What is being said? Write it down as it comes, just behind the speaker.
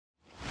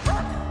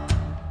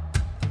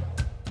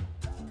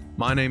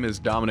My name is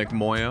Dominic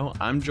Moyo.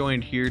 I'm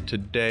joined here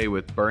today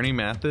with Bernie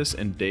Matthys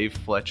and Dave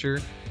Fletcher.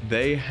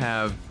 They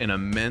have an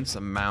immense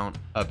amount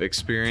of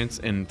experience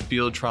in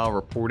field trial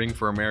reporting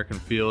for American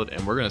Field,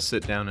 and we're going to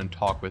sit down and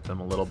talk with them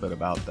a little bit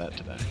about that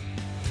today.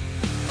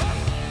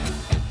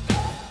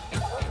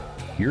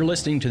 You're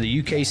listening to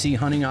the UKC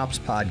Hunting Ops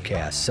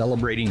Podcast,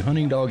 celebrating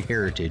hunting dog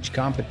heritage,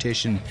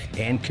 competition,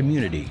 and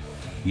community.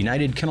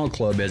 United Kennel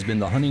Club has been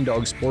the hunting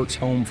dog sports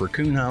home for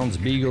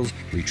coonhounds, beagles,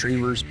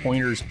 retrievers,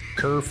 pointers,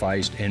 cur,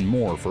 feist, and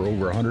more for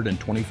over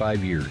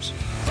 125 years.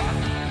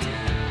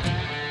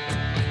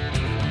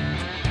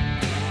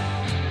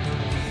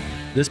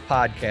 This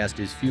podcast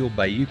is fueled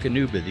by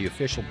Eukanuba, the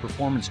official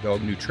performance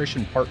dog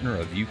nutrition partner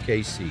of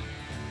UKC.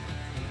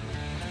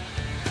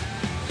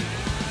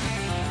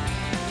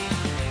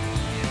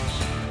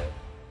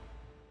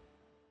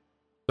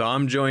 So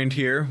I'm joined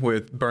here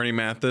with Bernie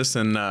Matthys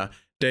and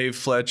Dave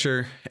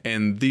Fletcher,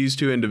 and these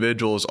two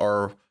individuals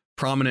are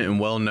prominent and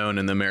well-known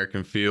in the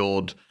American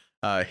Field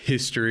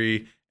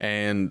history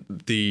and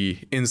the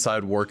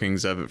inside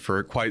workings of it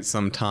for quite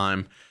some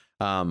time.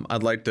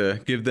 I'd like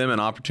to give them an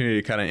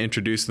opportunity to kind of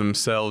introduce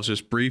themselves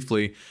just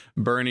briefly.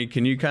 Bernie,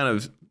 can you kind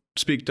of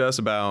speak to us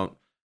about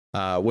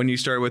when you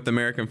started with the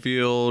American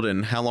Field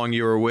and how long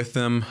you were with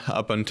them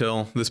up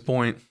until this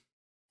point?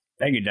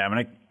 Thank you,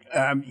 Dominic.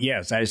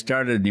 Yes, I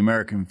started the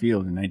American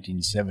Field in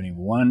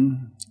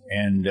 1971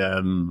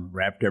 and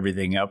wrapped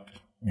everything up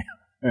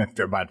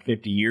after about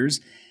 50 years.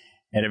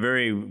 Had a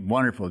very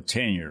wonderful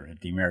tenure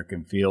at the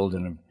American Field.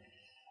 And,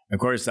 of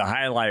course, the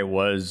highlight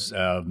was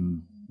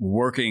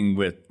working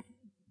with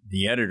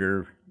the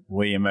editor,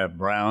 William F.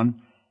 Brown,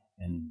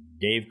 and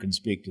Dave can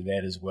speak to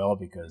that as well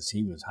because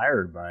he was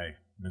hired by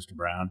Mr.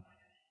 Brown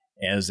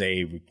as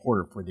a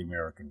reporter for the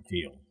American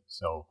Field.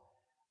 So,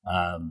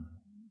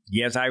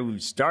 yes, I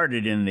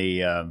started in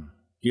the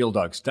Field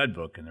Dog Stud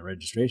Book in the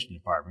registration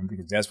department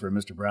because that's where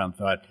Mr. Brown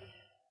thought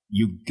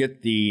you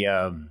get the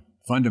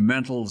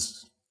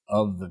fundamentals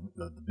of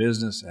the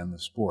business and the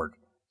sport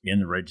in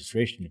the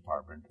registration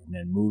department, and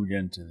then moved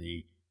into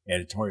the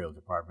editorial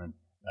department,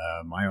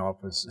 my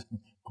office,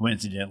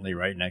 coincidentally,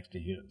 right next to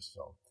his.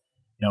 So,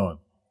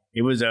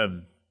 it was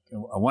a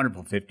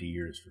wonderful 50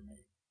 years for me.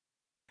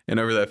 And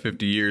over that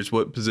 50 years,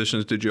 what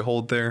positions did you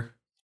hold there?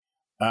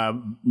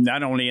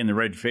 Not only in the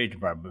registration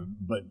department,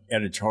 but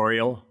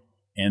editorial,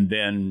 and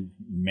then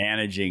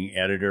managing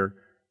editor,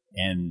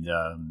 and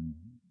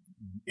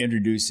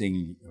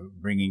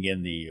bringing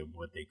in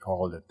what they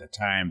called at the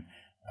time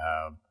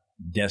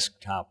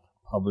desktop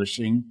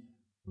publishing,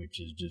 which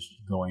is just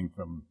going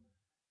from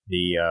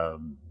the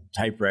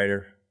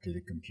typewriter to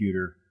the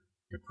computer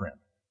to print.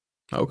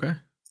 Okay.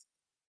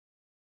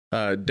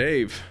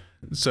 Dave,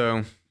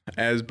 so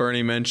as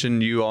Bernie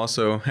mentioned, you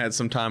also had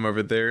some time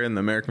over there in the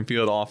American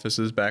Field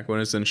offices back when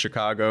it's in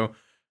Chicago.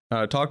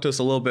 Talk to us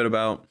a little bit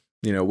about,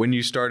 when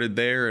you started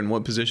there and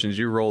what positions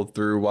you rolled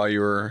through while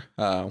you were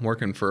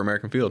working for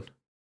American Field.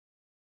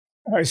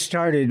 I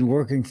started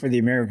working for the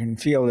American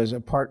Field as a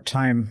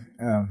part-time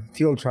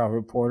field trial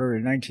reporter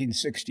in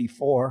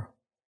 1964.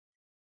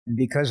 And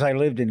because I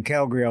lived in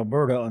Calgary,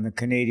 Alberta on the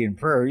Canadian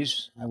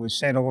prairies, I was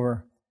sent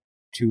over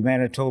to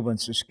Manitoba and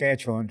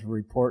Saskatchewan to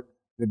report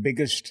the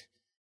biggest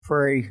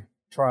prairie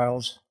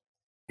trials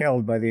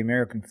held by the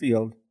American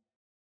Field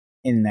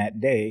in that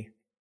day.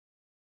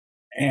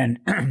 And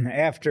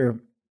after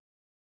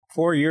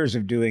 4 years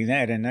of doing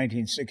that, in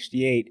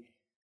 1968,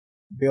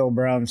 Bill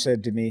Brown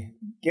said to me,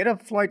 "Get a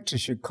flight to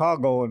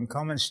Chicago and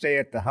come and stay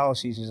at the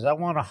house." He says, "I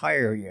want to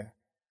hire you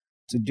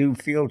to do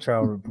field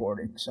trial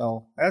reporting."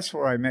 So that's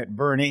where I met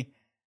Bernie.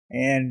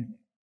 And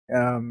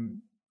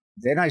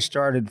then I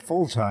started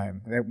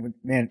full-time. That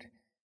meant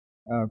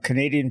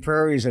Canadian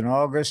prairies in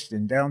August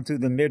and down through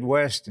the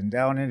Midwest and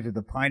down into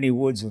the piney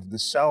woods of the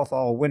South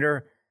all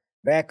winter,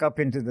 back up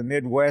into the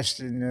Midwest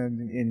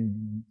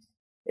in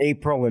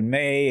April and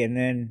May. And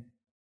then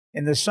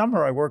in the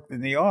summer, I worked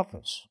in the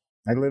office.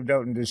 I lived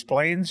out in Des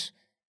Plaines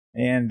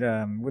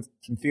and with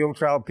some field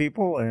trial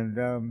people.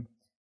 And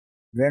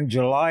then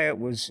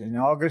in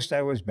August,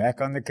 I was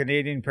back on the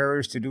Canadian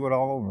prairies to do it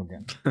all over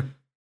again.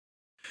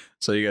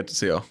 So you got to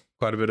see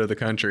quite a bit of the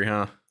country,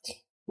 huh?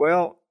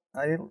 Well,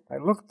 I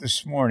looked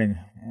this morning,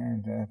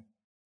 and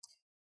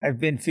I've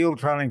been field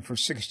trialing for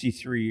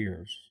 63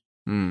 years.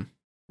 Mm.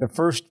 The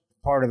first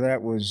part of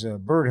that was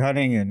bird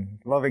hunting and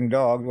loving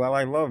dogs. Well,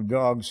 I loved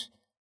dogs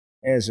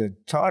as a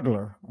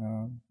toddler.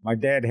 My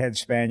dad had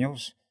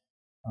spaniels,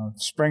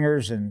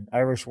 Springers and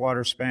Irish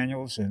Water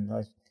Spaniels, and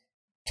I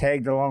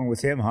tagged along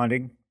with him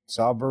hunting,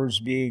 saw birds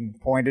being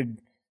pointed,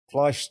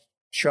 flushed,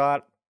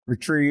 shot,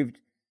 retrieved.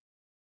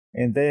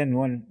 And then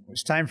when it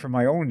was time for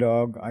my own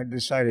dog, I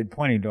decided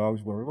pointing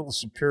dogs were a little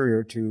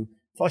superior to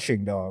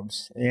flushing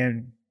dogs.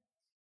 And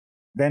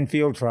then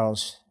field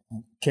trials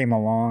came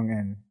along,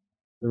 and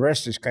the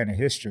rest is kind of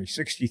history,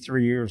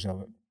 63 years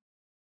of it.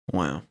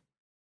 Wow.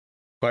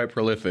 Quite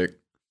prolific.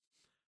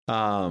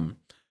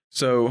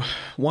 So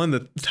one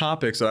of the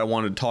topics that I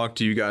wanted to talk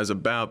to you guys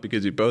about,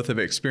 because you both have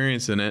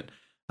experience in it,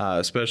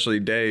 especially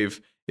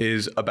Dave,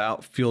 is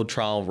about field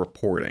trial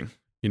reporting.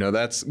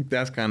 That's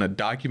kind of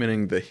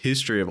documenting the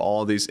history of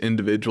all these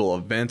individual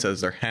events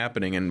as they're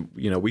happening. And,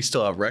 we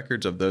still have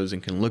records of those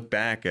and can look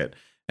back at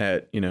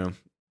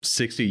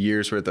 60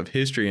 years worth of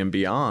history and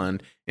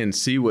beyond and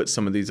see what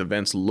some of these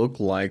events look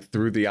like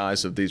through the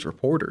eyes of these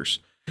reporters.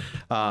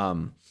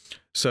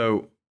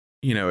 So,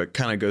 it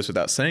kind of goes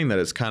without saying that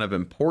it's kind of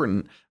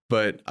important,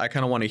 but I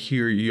kind of want to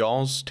hear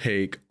y'all's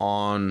take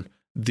on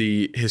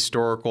the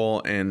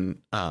historical and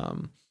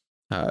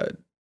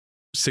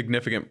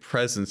significant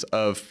presence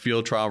of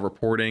field trial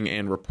reporting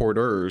and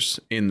reporters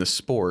in the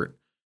sport.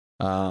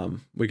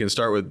 We can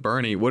start with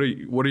Bernie. What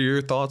are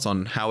your thoughts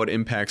on how it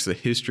impacts the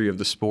history of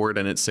the sport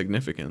and its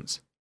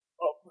significance?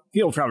 Well,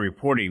 field trial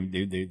reporting,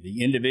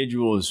 the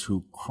individuals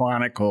who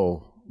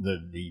chronicle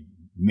the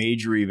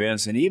major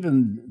events and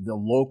even the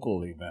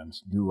local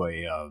events do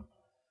a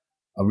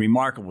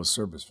remarkable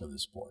service for the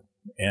sport.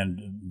 And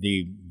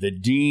the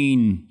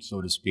dean,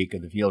 so to speak,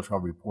 of the field trial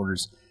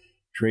reporters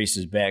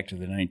traces back to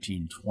the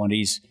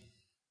 1920s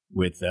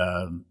with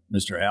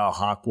Mr. Al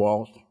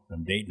Hockwalt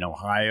from Dayton,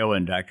 Ohio,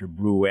 and Dr.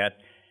 Bruette.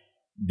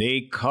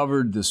 They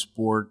covered the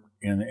sport,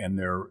 and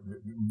they're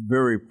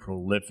very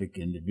prolific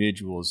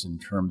individuals in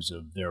terms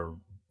of their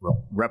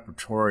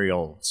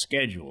repertorial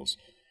schedules.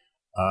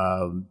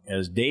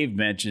 As Dave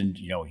mentioned,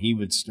 he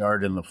would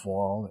start in the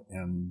fall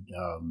and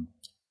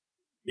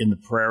in the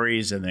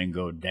prairies and then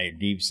go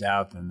deep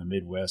south in the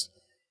Midwest,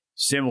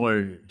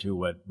 similar to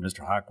what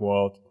Mr.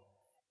 Hockwalt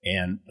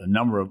and a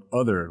number of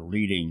other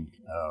leading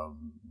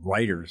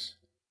writers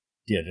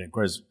did. And of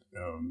course,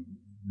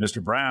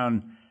 Mr.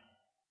 Brown,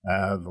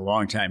 the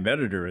longtime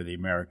editor of the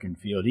American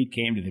Field, he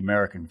came to the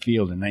American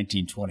Field in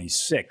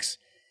 1926.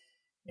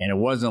 And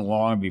it wasn't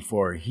long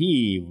before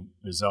he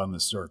was on the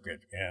circuit.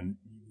 And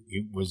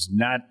it was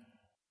not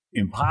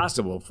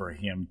impossible for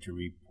him to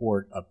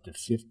report up to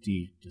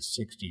 50 to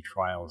 60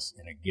 trials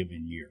in a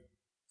given year.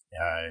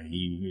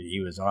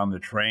 He was on the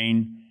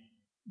train,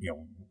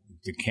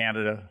 to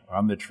Canada,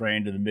 on the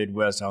train to the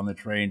Midwest, on the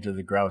train to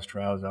the grouse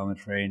trials, on the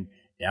train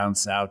down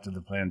south to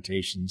the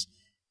plantations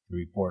to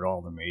report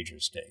all the major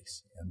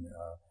stakes. And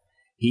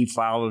he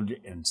followed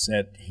and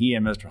he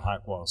and Mr.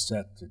 Hockwalt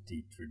set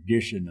the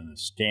tradition and the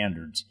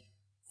standards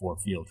for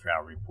field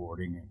trial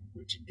reporting,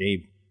 which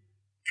Dave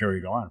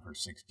carried on for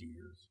 60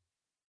 years.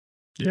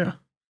 Yeah.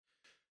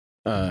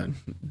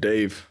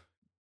 Dave,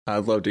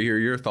 I'd love to hear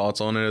your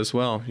thoughts on it as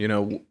well.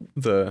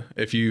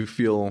 If you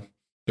feel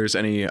there's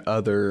any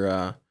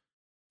other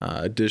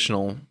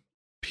additional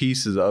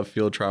pieces of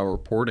field trial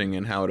reporting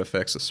and how it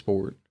affects the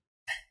sport.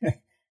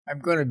 I'm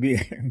going to be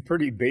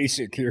pretty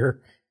basic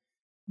here.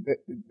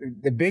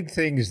 The big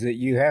things that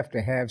you have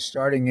to have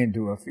starting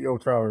into a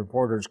field trial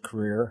reporter's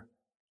career,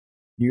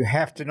 you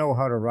have to know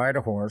how to ride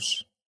a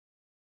horse,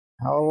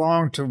 how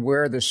long to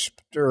wear the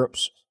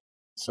stirrups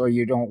so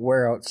you don't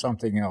wear out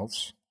something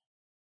else.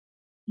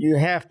 You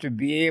have to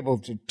be able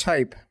to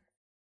type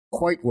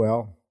quite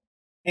well,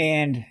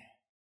 and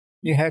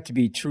you have to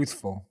be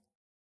truthful.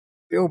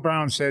 Bill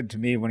Brown said to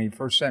me when he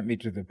first sent me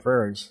to the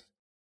prairies,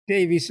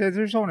 Dave, he said,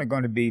 there's only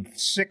going to be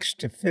 6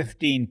 to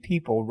 15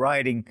 people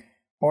riding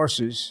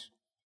horses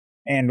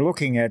and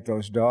looking at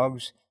those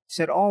dogs. He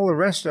said all the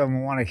rest of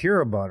them want to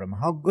hear about them,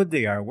 how good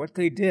they are, what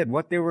they did,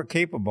 what they were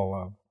capable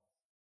of.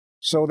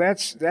 So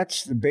that's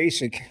the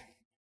basic.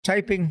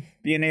 Typing,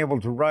 being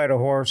able to ride a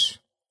horse,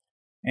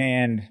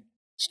 and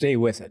stay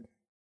with it.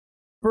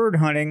 Bird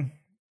hunting,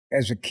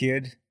 as a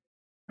kid,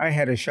 I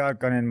had a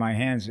shotgun in my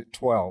hands at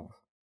 12.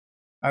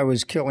 I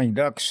was killing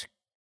ducks,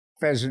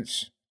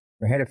 pheasants,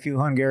 I had a few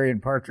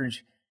Hungarian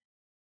partridge.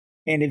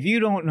 And if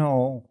you don't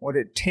know what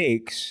it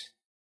takes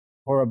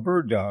for a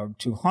bird dog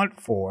to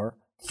hunt for,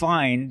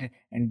 find,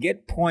 and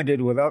get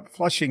pointed without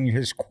flushing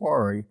his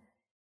quarry,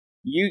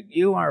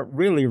 you aren't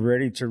really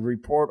ready to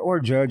report or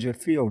judge a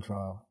field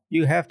trial.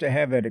 You have to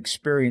have that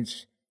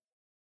experience.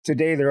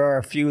 Today there are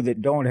a few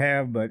that don't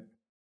have, but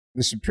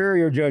the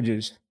superior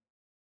judges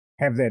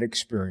have that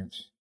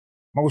experience,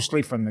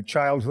 mostly from the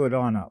childhood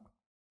on up,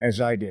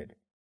 as I did.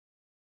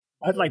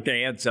 I'd like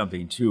to add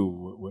something, too,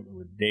 what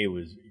Dave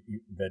was,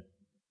 that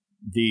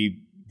the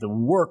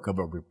work of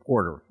a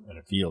reporter at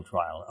a field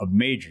trial of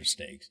major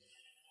stakes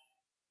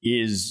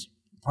is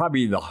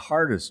probably the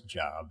hardest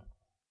job.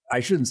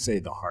 I shouldn't say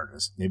the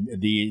hardest,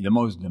 the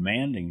most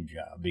demanding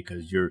job,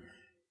 because you're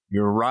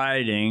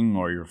riding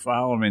or you're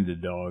following the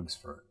dogs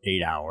for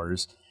 8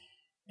 hours,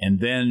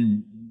 and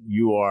then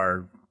you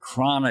are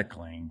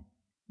chronicling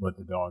what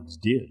the dogs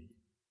did.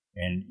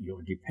 And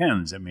it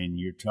depends. I mean,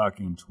 you're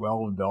talking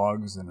 12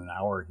 dogs in an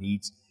hour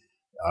heats,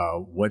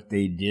 what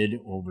they did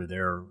over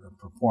their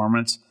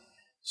performance.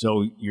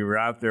 So you're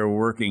out there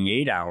working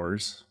 8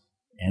 hours,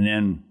 and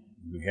then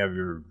you have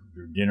your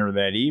dinner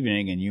that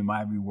evening, and you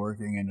might be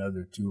working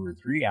another 2 or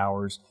 3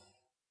 hours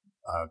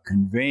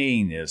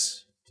conveying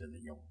this to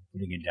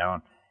putting it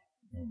down,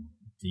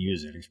 to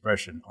use an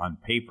expression, on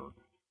paper,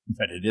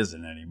 but it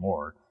isn't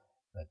anymore,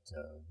 but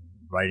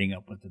writing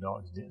up what the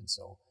dogs did.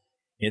 So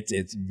it's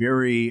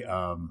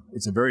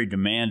a very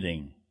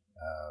demanding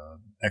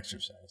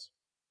exercise.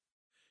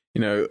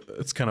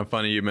 It's kind of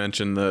funny you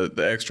mentioned the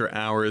extra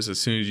hours as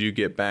soon as you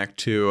get back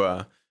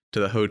to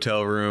the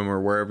hotel room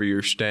or wherever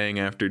you're staying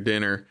after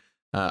dinner.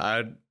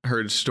 I'd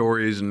heard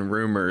stories and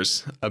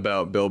rumors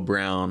about Bill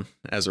Brown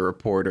as a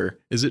reporter.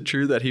 Is it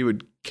true that he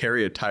would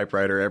carry a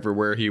typewriter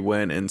everywhere he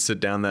went and sit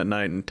down that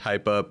night and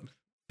type up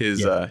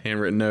his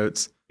handwritten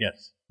notes?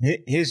 Yes.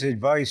 His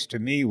advice to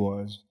me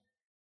was,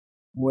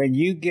 when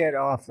you get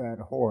off that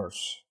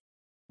horse,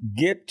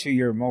 get to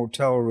your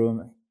motel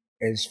room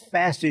as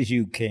fast as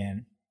you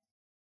can.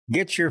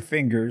 Get your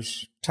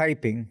fingers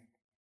typing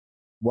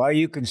while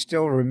you can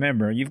still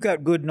remember. You've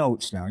got good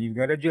notes now. You've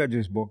got a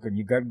judge's book and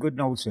you've got good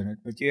notes in it,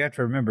 but you have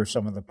to remember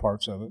some of the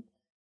parts of it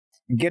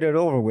and get it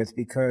over with,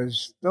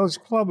 because those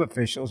club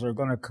officials are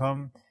going to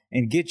come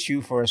and get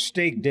you for a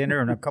steak dinner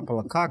and a couple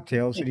of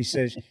cocktails. And he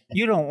says,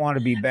 you don't want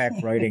to be back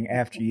writing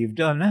after you've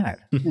done that.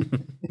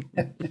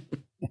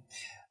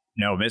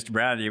 No, Mr.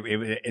 Brown,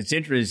 it's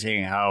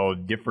interesting how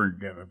different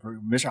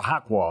Mr.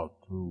 Hockwald,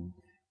 who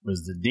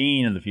was the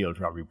dean of the Field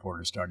Trial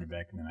Reporter, started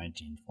back in the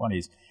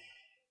 1920s.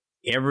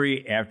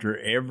 After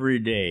every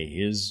day,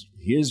 his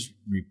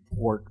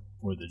report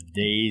for the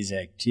day's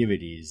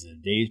activities, the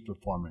day's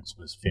performance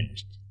was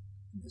finished.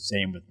 The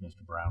same with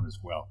Mr. Brown as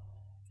well.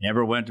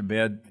 Never went to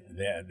bed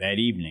that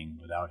evening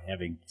without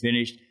having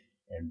finished.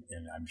 And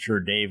I'm sure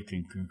Dave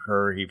can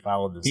concur. He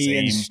followed the same. He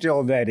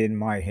instilled that in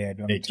my head.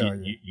 Let me tell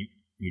you.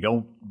 You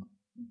don't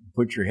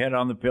put your head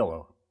on the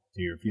pillow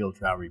till your field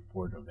trial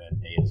report of that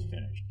day is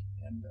finished.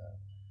 And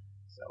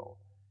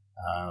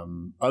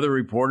other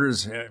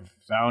reporters have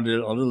found it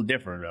a little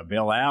different.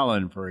 Bill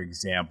Allen, for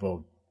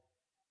example,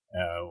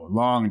 a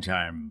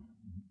long-time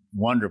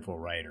wonderful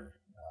writer.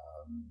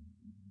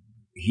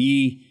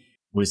 He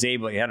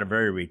had a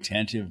very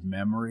retentive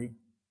memory,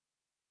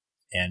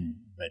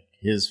 but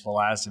his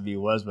philosophy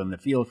was, when the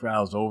field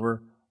trial's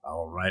over,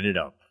 I'll write it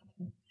up.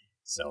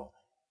 So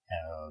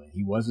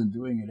he wasn't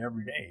doing it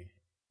every day,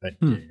 but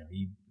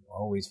he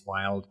always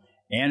filed,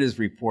 and his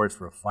reports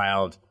were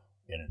filed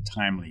in a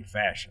timely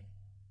fashion.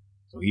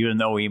 So even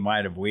though he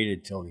might have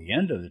waited till the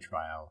end of the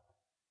trial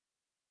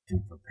to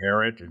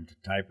prepare it and to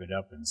type it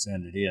up and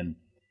send it in,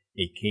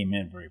 it came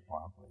in very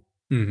promptly.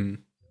 Mm-hmm.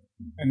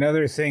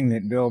 Another thing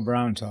that Bill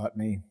Brown taught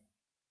me,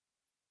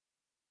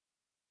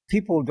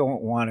 people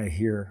don't want to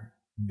hear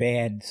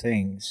bad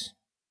things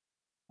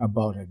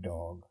about a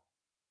dog.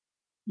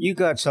 You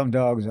got some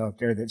dogs out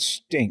there that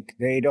stink.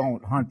 They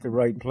don't hunt the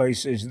right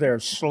places. They're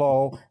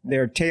slow.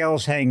 Their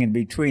tail's hanging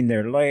between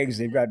their legs.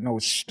 They've got no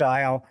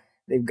style.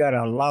 They've got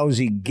a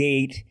lousy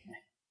gait.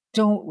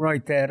 Don't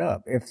write that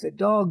up. If the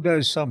dog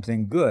does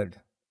something good,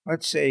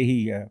 let's say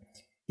he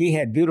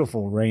had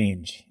beautiful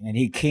range and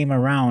he came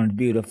around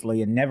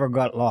beautifully and never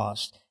got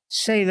lost,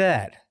 say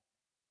that.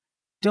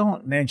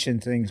 Don't mention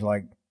things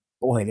like,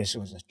 boy, this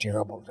was a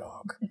terrible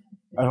dog.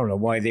 I don't know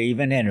why they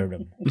even entered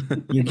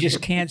him. You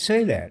just can't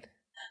say that.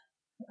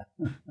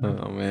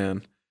 Oh,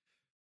 man.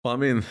 Well, I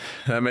mean,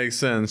 that makes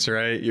sense,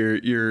 right?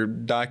 You're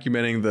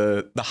documenting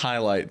the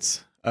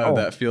highlights of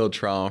that field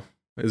trial.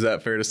 Is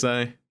that fair to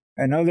say?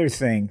 Another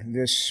thing,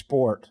 this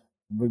sport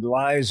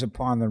relies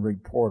upon the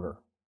reporter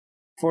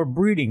for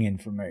breeding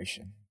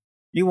information.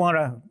 You've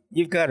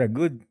got a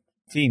good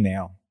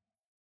female.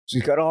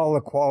 She's got all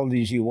the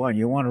qualities you want.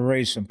 You want to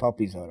raise some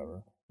puppies out of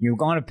her. You're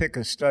going to pick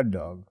a stud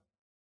dog.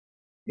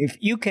 If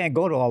you can't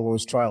go to all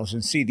those trials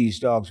and see these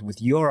dogs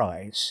with your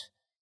eyes,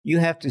 you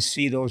have to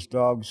see those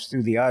dogs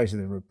through the eyes of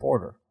the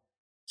reporter.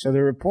 So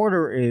the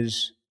reporter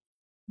is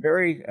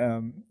very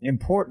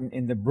important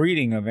in the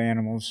breeding of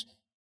animals.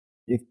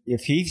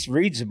 If he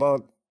reads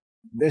about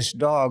this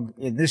dog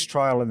in this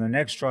trial and the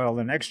next trial,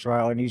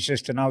 and he's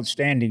just an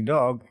outstanding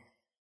dog,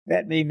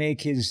 that may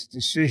make his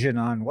decision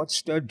on what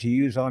stud to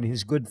use on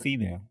his good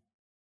female.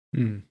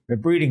 The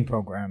breeding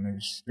program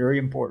is very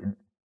important.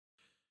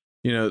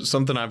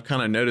 Something I've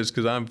kind of noticed,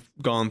 because I've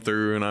gone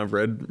through and I've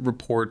read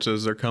reports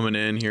as they're coming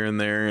in here and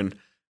there. And,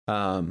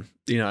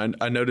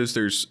 I noticed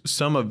there's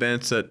some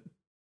events that,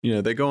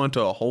 they go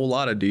into a whole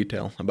lot of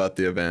detail about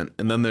the event.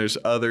 And then there's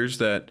others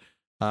that,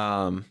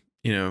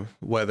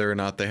 whether or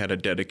not they had a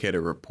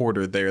dedicated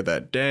reporter there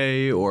that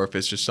day, or if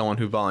it's just someone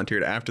who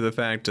volunteered after the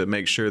fact to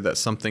make sure that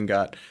something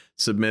got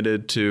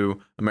submitted to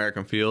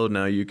American Field,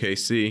 now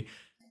UKC.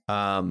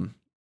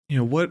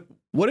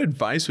 What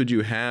advice would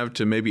you have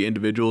to maybe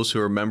individuals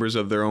who are members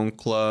of their own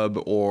club,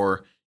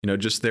 or,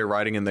 just their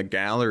writing in the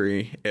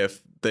gallery,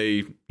 if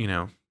they,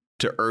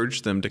 to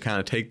urge them to kind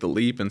of take the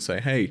leap and say,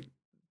 hey,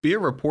 be a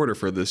reporter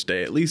for this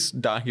day, at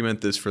least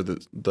document this for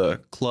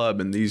the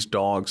club and these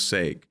dogs'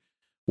 sake?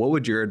 What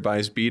would your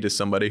advice be to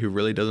somebody who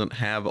really doesn't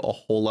have a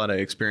whole lot of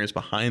experience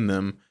behind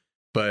them,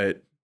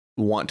 but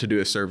want to do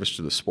a service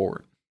to the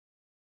sport?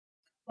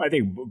 I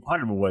think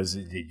part of it was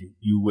that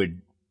you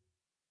would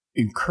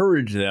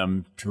encourage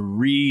them to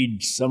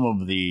read some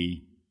of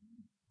the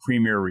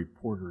premier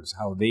reporters,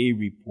 how they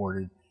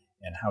reported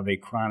and how they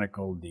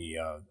chronicled the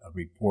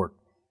report,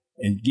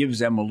 and gives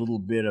them a little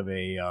bit of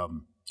a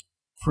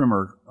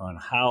primer on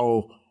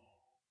how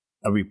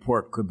a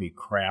report could be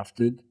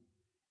crafted.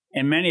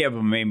 And many of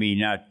them may be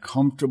not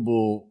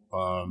comfortable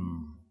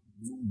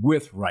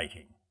with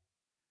writing.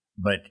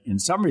 But in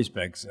some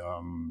respects,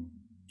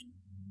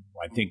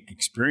 I think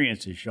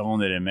experience has shown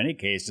that in many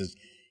cases,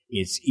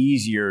 it's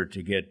easier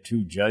to get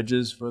 2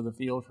 judges for the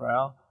field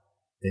trial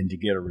than to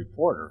get a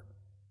reporter,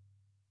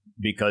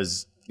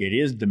 because it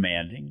is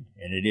demanding,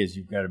 and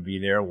you've got to be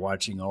there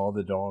watching all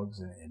the dogs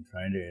and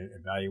trying to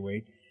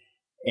evaluate.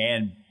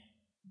 And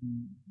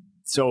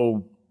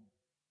so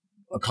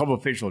a club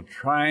official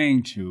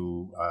trying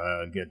to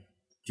get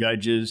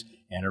judges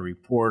and a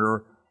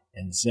reporter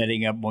and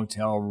setting up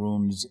motel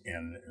rooms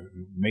and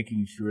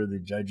making sure the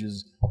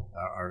judges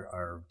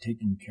are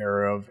taken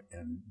care of,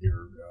 and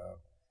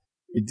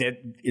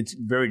it's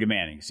very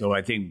demanding. So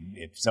I think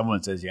if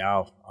someone says,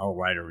 "Yeah, I'll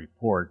write a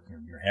report,"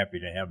 and you're happy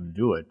to have them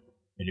do it,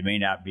 but it may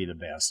not be the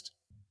best.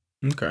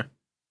 Okay.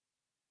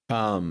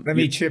 Let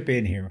me chip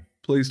in here.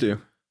 Please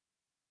do.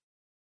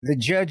 The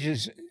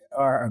judges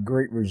are a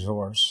great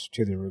resource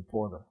to the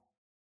reporter,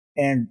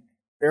 and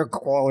their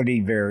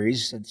quality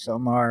varies. And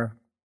some are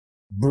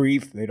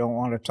brief; they don't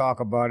want to talk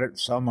about it.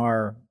 Some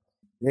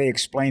they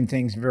explain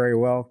things very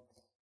well.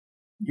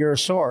 Your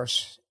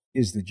source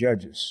is the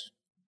judges.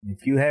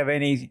 If you have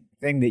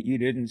anything that you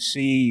didn't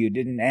see, you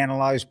didn't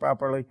analyze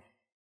properly,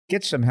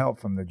 get some help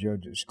from the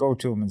judges. Go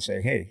to them and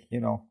say, "Hey,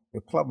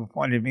 the club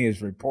appointed me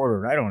as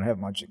reporter, and I don't have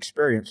much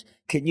experience.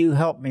 Can you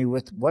help me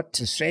with what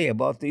to say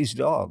about these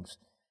dogs?"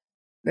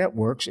 That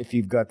works if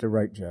you've got the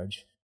right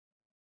judge.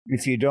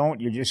 If you don't,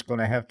 you're just going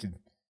to have to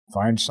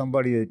find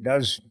somebody that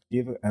does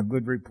give a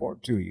good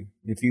report to you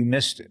if you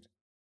missed it.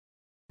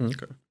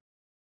 Okay.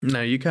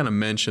 Now, you kind of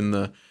mentioned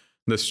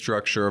the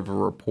structure of a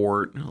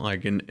report,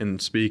 like in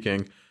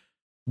speaking.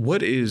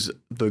 What is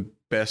the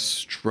best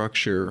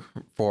structure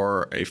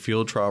for a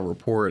field trial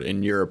report,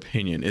 in your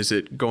opinion? Is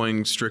it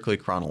going strictly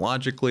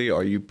chronologically?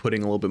 Are you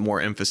putting a little bit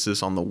more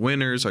emphasis on the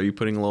winners? Are you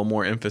putting a little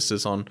more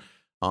emphasis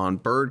on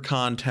bird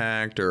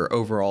contact or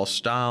overall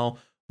style?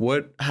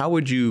 How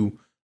would you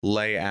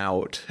lay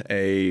out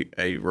a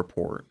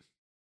report?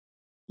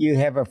 You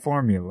have a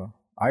formula.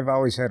 I've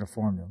always had a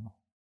formula.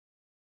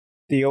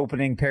 The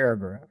opening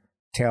paragraph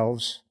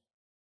tells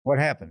what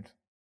happened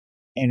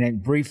in a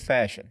brief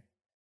fashion.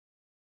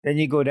 Then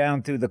you go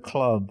down through the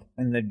club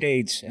and the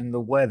dates and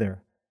the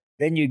weather.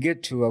 Then you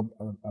get to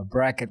a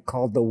bracket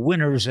called the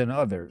winners and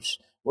others,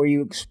 where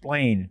you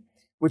explain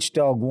which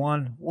dog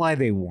won, why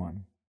they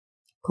won,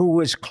 who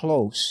was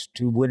close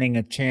to winning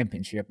a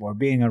championship or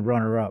being a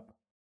runner-up.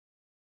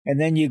 And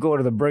then you go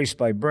to the brace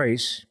by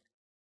brace,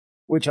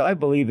 which I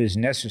believe is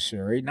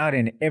necessary, not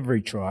in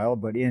every trial,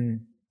 but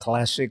in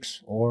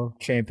classics or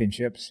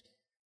championships,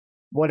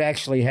 what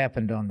actually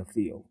happened on the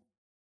field.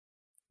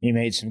 He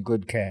made some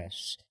good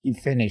casts. He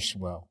finished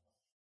well.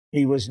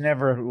 He was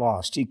never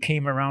lost. He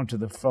came around to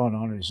the front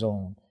on his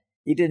own.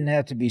 He didn't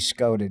have to be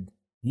scouted.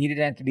 He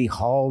didn't have to be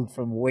hauled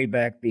from way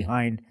back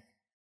behind.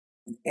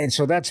 And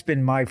so that's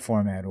been my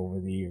format over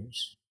the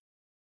years.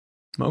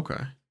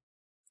 Okay.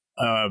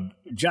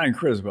 John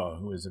Criswell,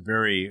 who is a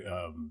very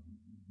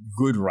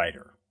good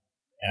writer,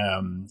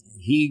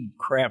 he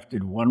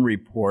crafted one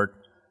report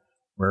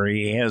where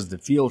he has the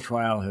field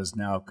trial has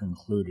now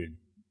concluded,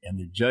 and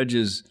the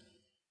judges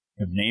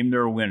have named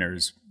their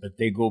winners, but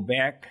they go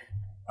back,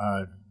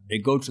 they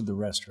go to the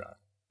restaurant,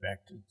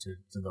 back to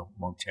the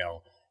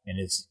motel, and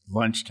it's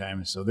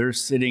lunchtime, so they're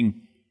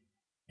sitting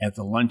at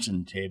the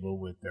luncheon table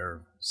with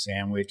their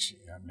sandwich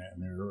and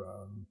their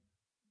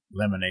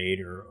lemonade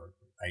or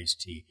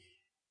iced tea,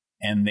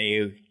 and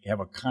they have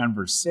a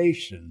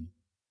conversation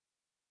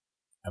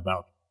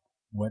about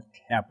what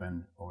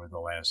happened over the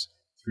last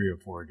 3 or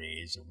 4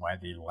 days and why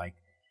they like.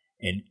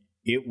 And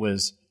it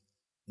was,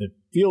 the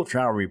field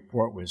trial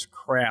report was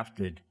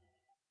crafted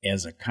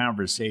as a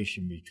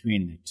conversation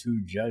between the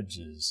 2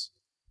 judges,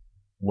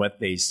 what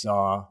they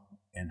saw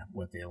and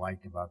what they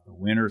liked about the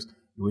winners.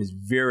 It was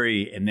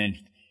very, and then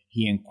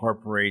he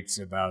incorporates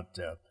about,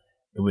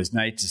 it was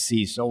nice to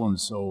see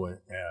so-and-so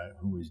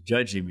who was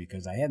judging,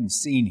 because I hadn't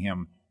seen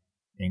him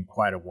in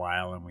quite a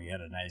while, and we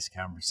had a nice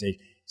conversation.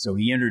 So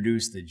he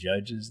introduced the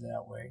judges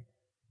that way.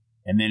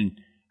 And then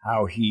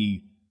how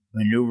he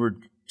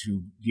maneuvered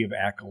to give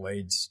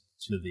accolades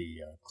to the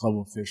club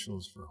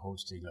officials for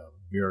hosting a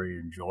very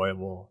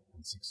enjoyable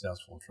and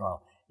successful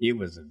trial. It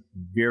was a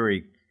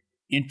very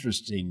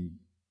interesting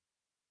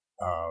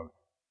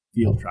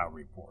field trial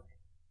report.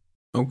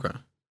 Okay.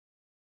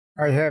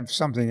 I have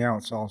something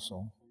else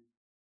also.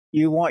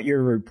 You want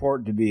your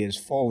report to be as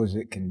full as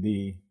it can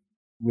be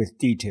with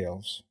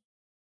details.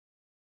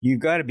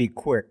 You've got to be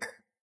quick.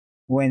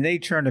 When they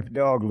turn a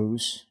dog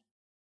loose,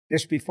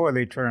 just before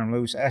they turn him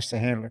loose, ask the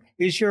handler,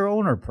 is your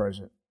owner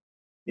present?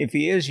 If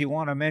he is, you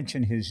want to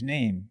mention his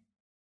name.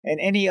 And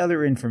any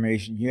other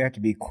information, you have to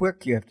be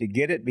quick. You have to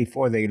get it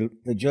before the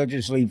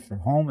judges leave for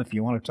home if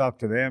you want to talk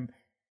to them.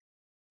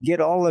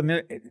 Get all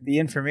the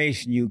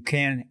information you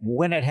can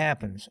when it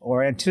happens,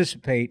 or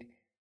anticipate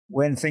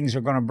when things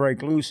are going to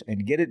break loose,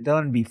 and get it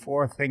done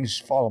before things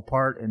fall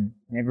apart and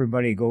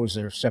everybody goes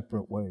their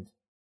separate ways.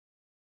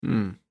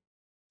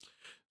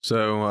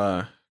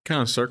 So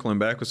kind of circling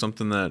back with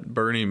something that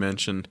Bernie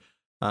mentioned,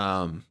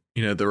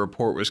 the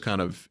report was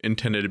kind of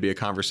intended to be a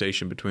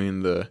conversation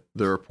between the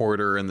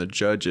reporter and the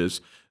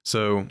judges.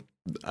 So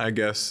I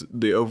guess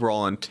the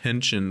overall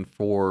intention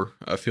for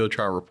a field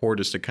trial report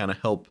is to kind of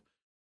help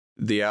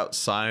the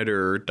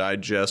outsider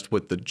digest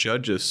what the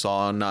judges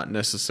saw, not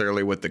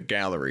necessarily what the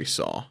gallery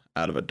saw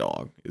out of a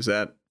dog. Is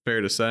that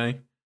fair to say?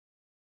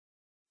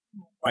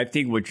 I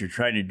think what you're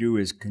trying to do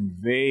is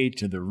convey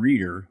to the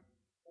reader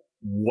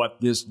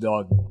what this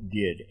dog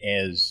did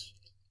as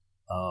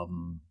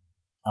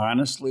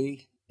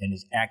honestly and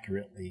as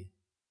accurately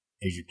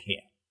as you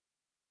can.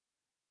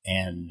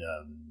 And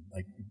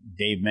like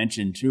Dave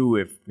mentioned too,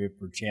 if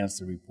perchance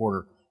the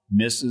reporter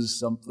misses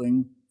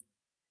something,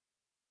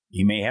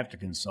 he may have to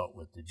consult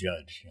with the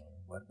judge.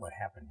 What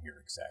happened here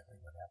exactly?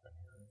 What happened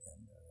here?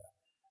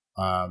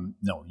 And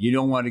no, you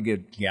don't want to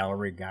get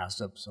gallery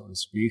gossip, so to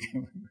speak.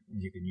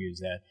 You can use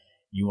that.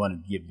 You want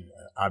to give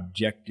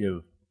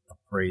objective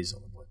appraisal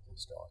of what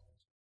this dog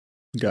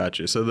is.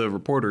 Gotcha. So the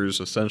reporter is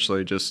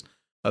essentially just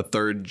a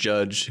third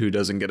judge who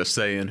doesn't get a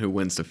say in who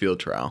wins the field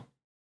trial.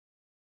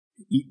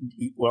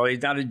 Well,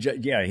 he's not a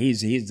judge. Yeah,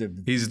 he's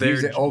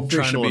there the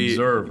official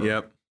observer.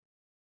 Yep.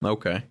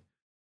 Okay.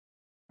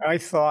 I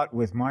thought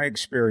with my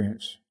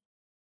experience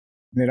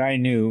that I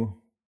knew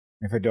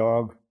if a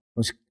dog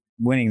was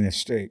winning the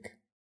stake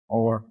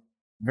or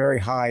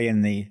very high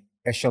in the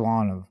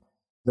echelon of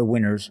the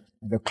winners,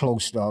 the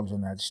close dogs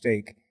in that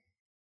stake.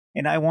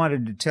 And I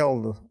wanted to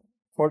tell the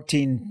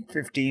 14,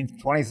 15,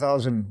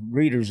 20,000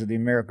 readers of the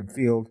American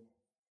field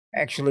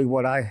actually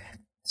what I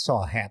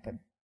saw happen.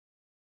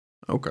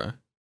 Okay.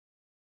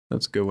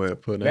 That's a good way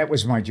of putting it. That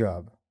was my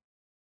job.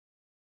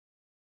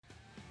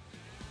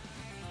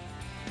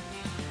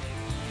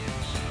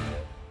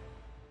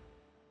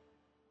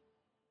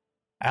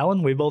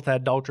 Alan, we both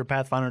had Dogtra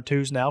Pathfinder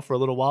 2s now for a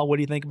little while. What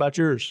do you think about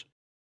yours?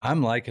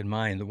 I'm liking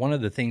mine. One of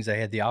the things I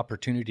had the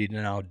opportunity to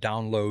now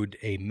download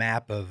a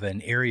map of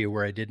an area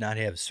where I did not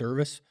have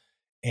service,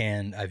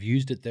 and I've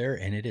used it there,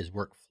 and it has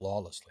worked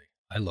flawlessly.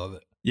 I love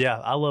it. Yeah,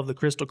 I love the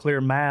crystal clear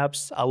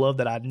maps. I love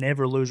that I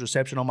never lose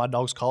reception on my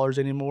dog's collars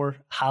anymore.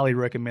 Highly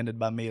recommended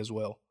by me as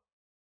well.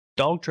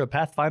 Dogtra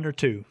Pathfinder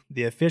 2,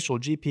 the official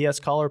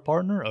GPS collar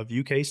partner of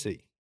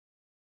UKC.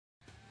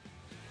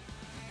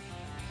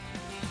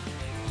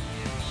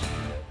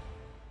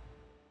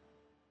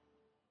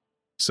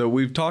 So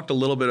we've talked a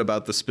little bit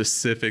about the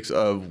specifics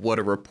of what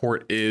a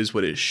report is,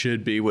 what it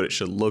should be, what it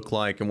should look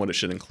like, and what it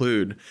should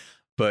include.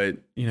 But,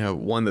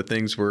 one of the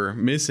things we're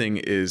missing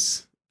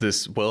is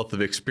this wealth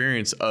of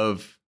experience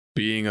of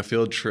being a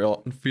field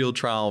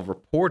trial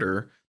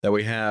reporter that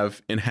we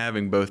have in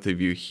having both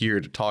of you here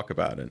to talk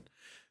about it.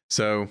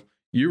 So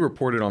you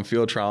reported on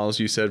field trials,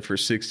 you said, for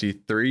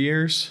 63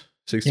 years,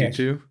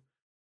 62? Yes.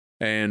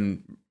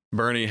 And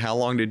Bernie, how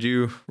long did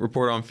you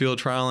report on field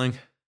trialing?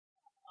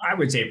 I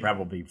would say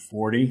probably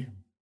 40.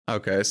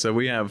 Okay, so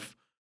we have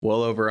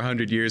well over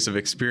 100 years of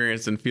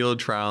experience in field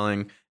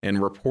trialing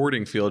and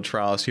reporting field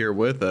trials here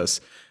with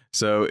us.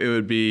 So it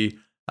would be,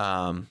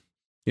 kind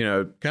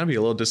of be a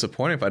little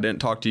disappointing if I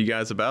didn't talk to you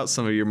guys about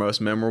some of your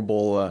most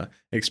memorable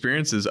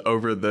experiences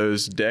over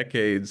those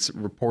decades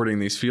reporting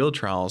these field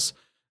trials.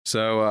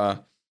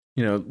 So,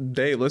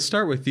 Dave, let's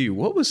start with you.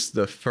 What was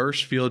the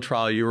first field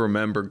trial you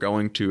remember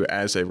going to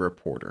as a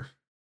reporter?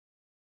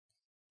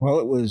 Well,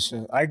 it was,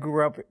 I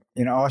grew up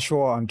in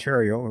Oshawa,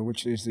 Ontario,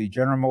 which is the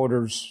General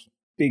Motors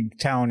big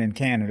town in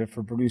Canada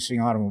for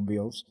producing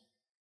automobiles.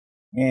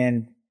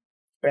 And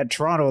at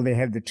Toronto, they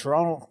had the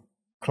Toronto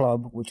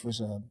Club, which was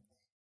a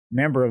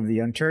member of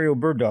the Ontario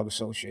Bird Dog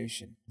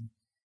Association.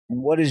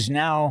 And what is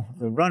now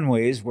the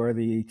runways where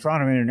the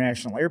Toronto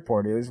International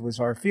Airport is was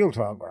our field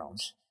trial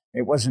grounds.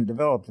 It wasn't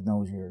developed in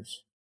those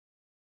years.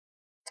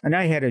 And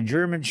I had a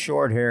German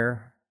short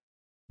hair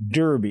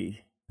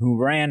derby who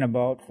ran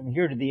about from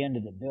here to the end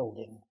of the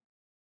building.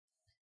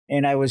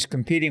 And I was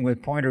competing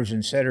with pointers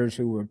and setters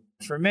who were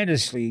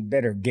tremendously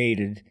better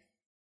gaited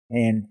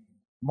and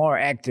more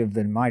active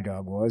than my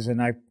dog was.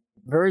 And I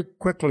very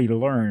quickly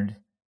learned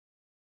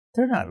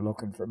they're not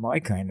looking for my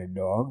kind of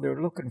dog. They're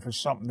looking for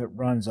something that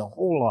runs a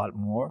whole lot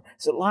more.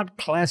 It's a lot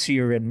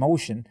classier in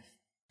motion.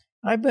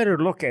 I better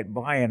look at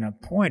buying a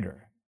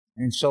pointer.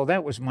 And so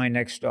that was my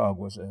next dog,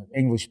 was an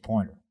English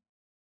pointer.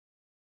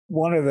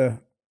 One of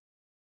the...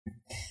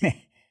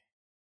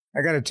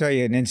 I got to tell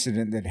you an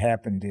incident that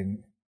happened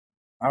in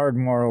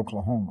Ardmore,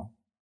 Oklahoma.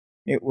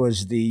 It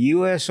was the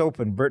U.S.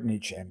 Open Brittany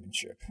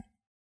Championship.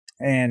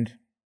 And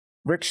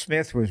Rick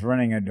Smith was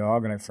running a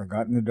dog, and I've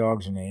forgotten the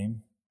dog's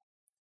name.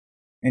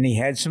 And he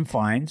had some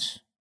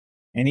fines,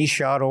 and he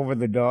shot over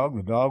the dog.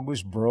 The dog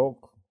was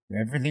broke.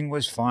 Everything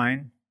was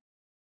fine.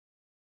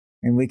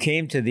 And we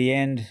came to the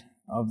end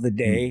of the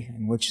day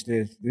in which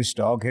this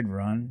dog had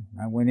run.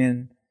 I went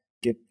in,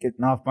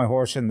 getting off my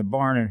horse in the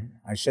barn, and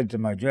I said to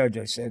my judge,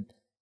 I said,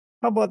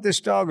 how about this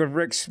dog of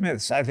Rick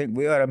Smith's? I think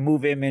we ought to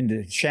move him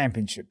into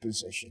championship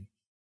position.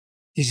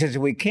 He says,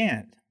 we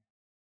can't.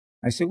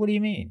 I said, what do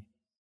you mean?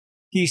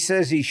 He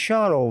says he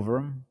shot over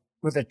him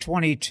with a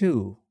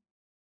 22.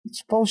 It's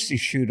supposed to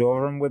shoot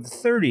over him with a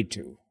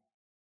 32.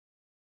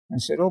 I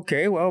said,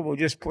 okay, well, we'll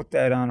just put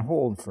that on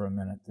hold for a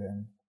minute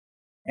then.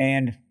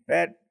 And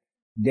that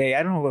day,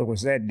 I don't know if it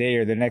was that day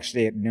or the next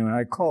day at noon,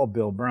 I called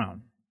Bill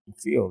Brown, the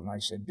field, and I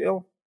said,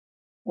 Bill,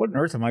 what on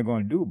earth am I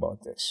going to do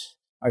about this?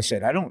 I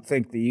said, I don't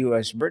think the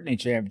U.S. Brittany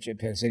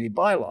Championship has any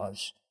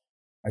bylaws.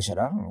 I said,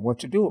 I don't know what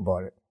to do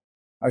about it.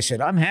 I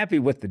said, I'm happy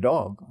with the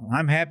dog.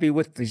 I'm happy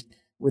with the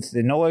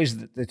noise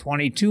that the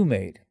 22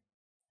 made.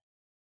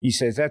 He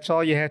says, that's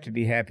all you have to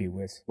be happy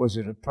with. Was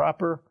it a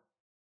proper,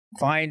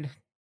 fine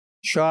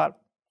shot,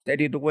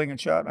 steady the wing and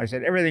shot? I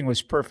said, everything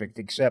was perfect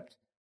except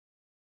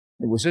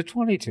it was a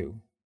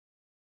 22.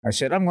 I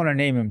said, I'm going to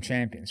name him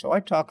champion. So I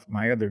talked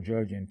my other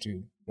judge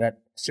into that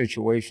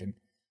situation.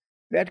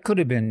 That could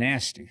have been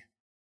nasty.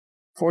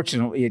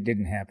 Fortunately, it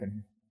didn't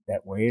happen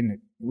that way, and it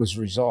was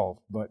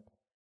resolved. But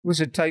it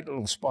was a tight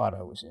little spot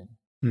I was in.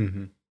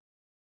 Mm-hmm.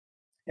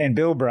 And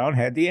Bill Brown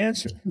had the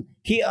answer.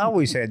 He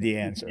always had the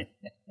answer.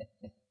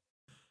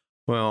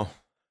 Well,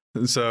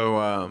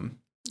 so,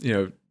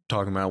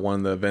 talking about one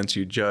of the events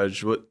you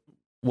judged,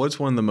 what's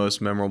one of the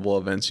most memorable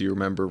events you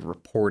remember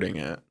reporting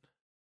at?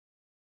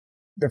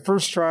 The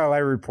first trial I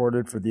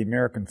reported for the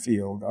American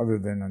field, other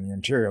than on the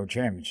Ontario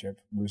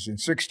Championship, was in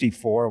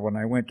 '64 when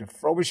I went to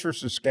Frobisher,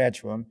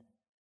 Saskatchewan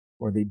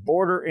for the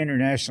Border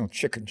International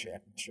Chicken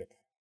Championship.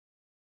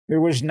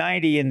 There was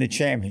 90 in the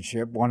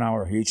championship, 1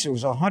 hour heats. There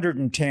was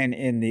 110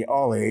 in the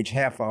all-age,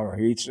 half-hour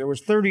heats. There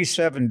was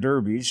 37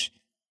 derbies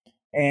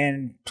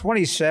and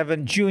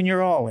 27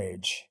 junior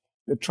all-age.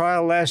 The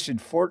trial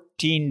lasted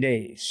 14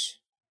 days.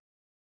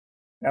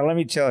 Now, let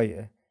me tell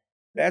you,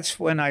 that's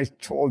when I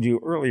told you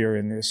earlier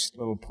in this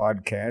little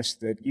podcast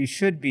that you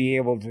should be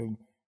able to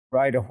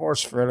ride a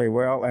horse fairly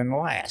well and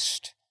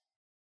last.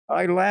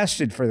 I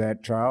lasted for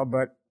that trial,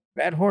 but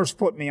that horse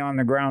put me on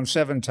the ground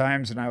 7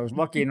 times, and I was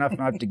lucky enough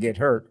not to get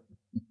hurt.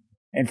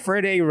 And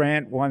Fred A.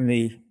 Rant won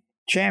the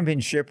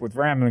championship with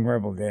Rambling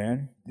Rebel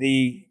Dan,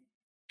 the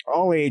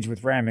all-age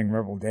with Rambling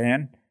Rebel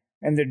Dan,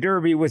 and the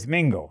Derby with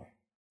Mingo.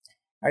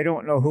 I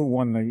don't know who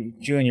won the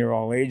junior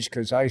all-age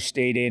because I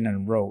stayed in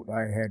and wrote.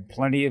 I had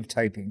plenty of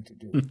typing to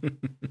do.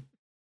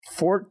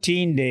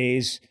 14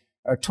 days,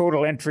 a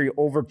total entry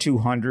over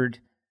 200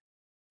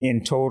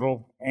 in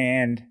total,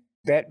 and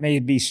that may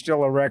be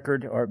still a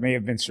record, or it may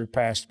have been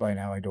surpassed by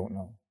now. I don't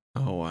know.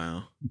 Oh,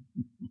 wow.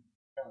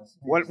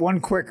 One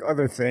quick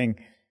other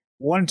thing.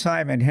 One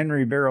time in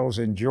Henry Barrows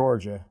in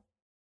Georgia,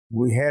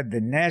 we had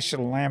the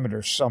National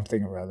Amateur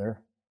something or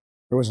other.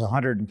 There was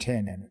 110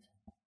 in it.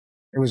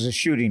 It was a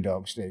shooting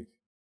dog stake,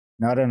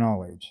 not an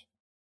all-age.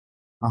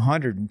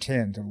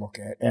 110 to look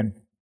at and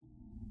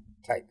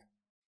type.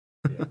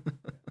 Yeah.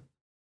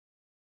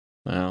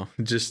 Wow.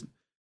 Just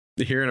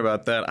hearing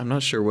about that, I'm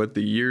not sure what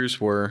the years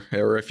were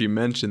or if you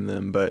mentioned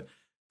them, but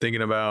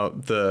thinking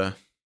about the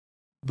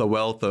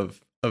wealth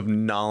of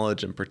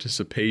knowledge and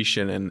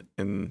participation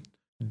and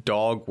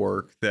dog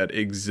work that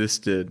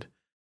existed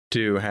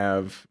to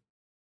have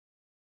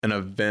an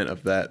event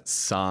of that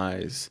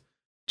size,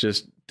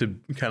 just to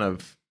kind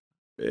of,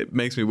 it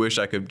makes me wish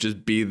I could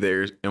just be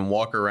there and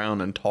walk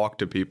around and talk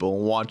to people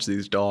and watch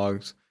these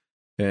dogs.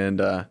 And,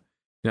 I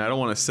don't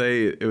want to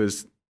say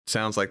it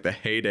sounds like the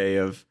heyday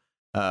of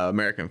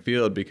American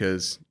Field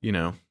because,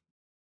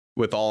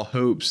 with all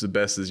hopes, the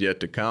best is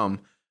yet to come.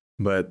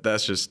 But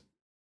that's just.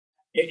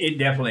 It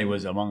definitely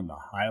was among the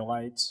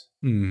highlights.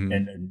 Mm-hmm.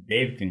 And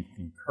Dave can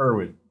concur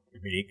with,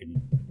 he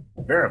can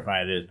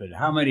verify this, but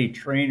how many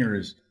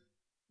trainers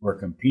were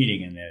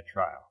competing in that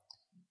trial?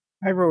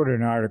 I wrote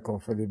an article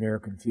for the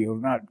American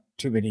Field not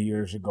too many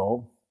years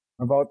ago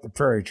about the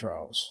prairie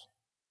trials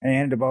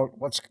and about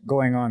what's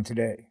going on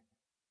today.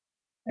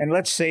 And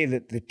let's say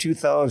that the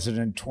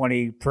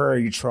 2020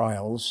 prairie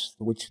trials,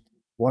 which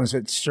ones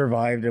that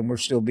survived and were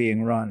still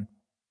being run,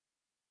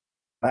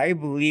 I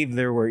believe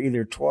there were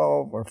either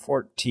 12 or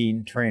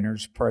 14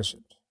 trainers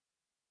present.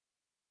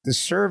 The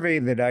survey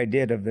that I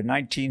did of the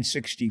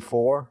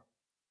 1964,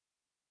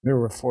 there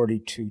were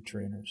 42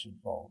 trainers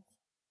involved.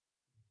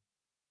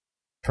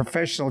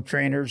 Professional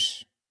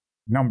trainers,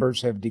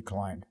 numbers have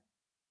declined.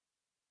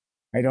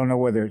 I don't know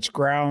whether it's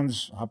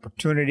grounds,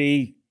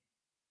 opportunity,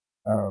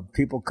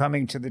 people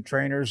coming to the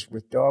trainers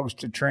with dogs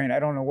to train. I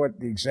don't know what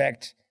the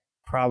exact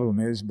problem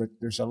is, but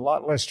there's a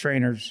lot less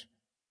trainers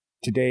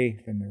today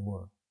than there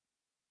were.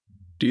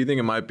 Do you think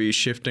it might be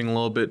shifting a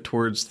little bit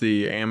towards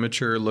the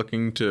amateur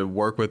looking to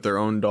work with their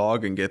own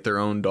dog and get their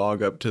own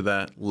dog up to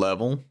that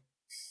level?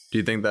 Do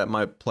you think that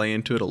might play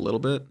into it a little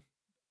bit?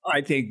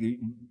 I think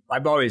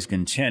I've always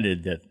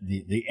contended that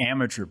the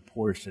amateur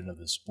portion of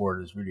the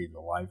sport is really the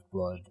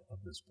lifeblood of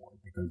the sport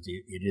because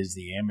it is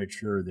the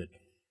amateur that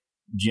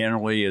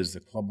generally is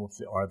the club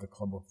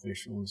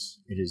officials.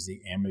 It is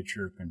the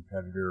amateur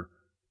competitor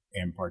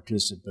and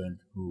participant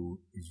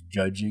who is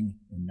judging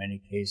in many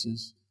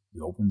cases,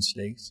 the open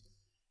stakes.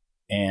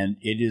 And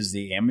it is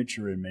the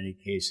amateur in many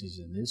cases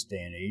in this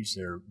day and age.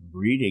 They're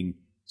breeding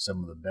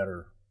some of the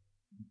better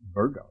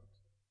bird dogs.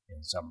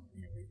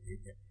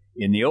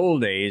 In the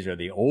old days, or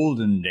the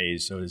olden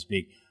days, so to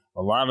speak,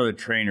 a lot of the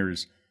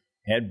trainers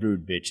had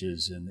brood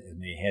bitches, and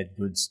they had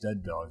good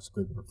stud dogs,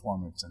 good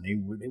performance, and they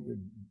would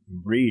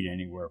breed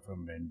anywhere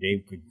from, and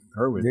Dave could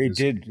concur with They this,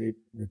 did.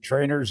 The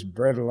trainers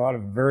bred a lot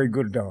of very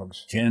good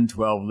dogs. 10,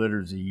 12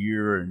 litters a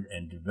year,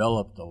 and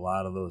developed a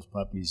lot of those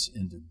puppies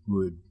into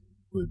good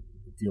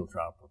field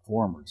trial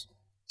performers.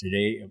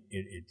 Today,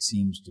 it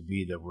seems to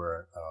be that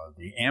where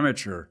the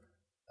amateur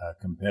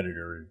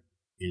competitor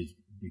is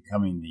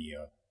becoming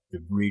the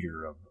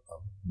breeder of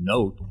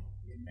note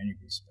in many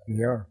respects.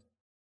 They are.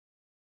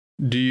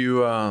 Do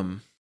you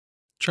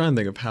trying to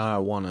think of how I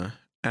want to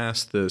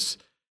ask this?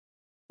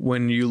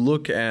 When you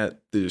look at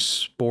the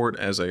sport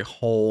as a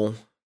whole,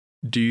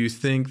 do you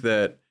think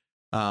that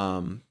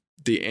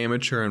the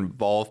amateur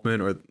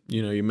involvement, or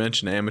you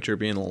mentioned amateur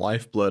being the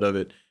lifeblood of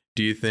it,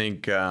 do you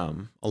think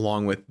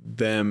along with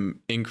them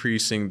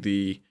increasing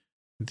the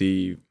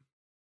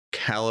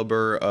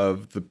caliber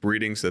of the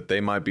breedings that they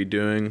might be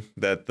doing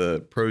that the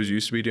pros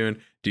used to be doing,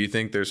 do you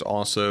think there's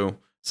also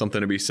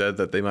something to be said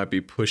that they might be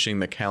pushing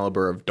the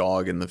caliber of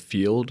dog in the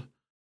field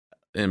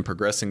and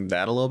progressing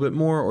that a little bit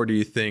more? Or do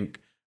you think,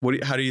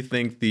 how do you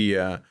think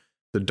the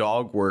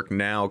dog work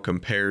now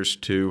compares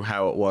to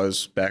how it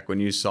was back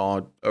when you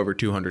saw over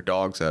 200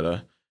 dogs at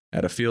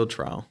a field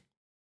trial?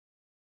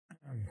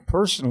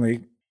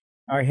 Personally,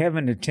 I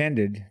haven't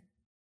attended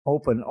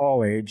open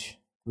all age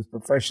with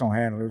professional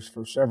handlers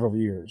for several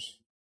years.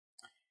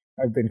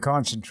 I've been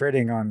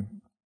concentrating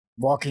on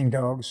walking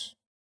dogs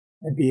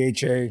and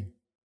BHA,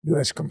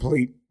 U.S.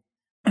 Complete.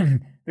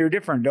 They're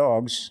different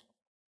dogs.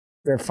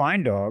 They're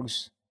fine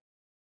dogs.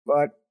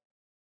 But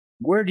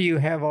where do you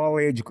have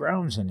all-age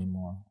grounds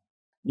anymore?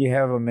 You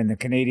have them in the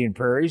Canadian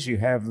prairies. You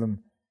have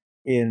them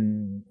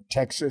in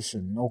Texas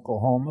and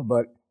Oklahoma.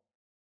 But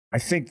I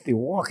think the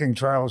walking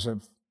trials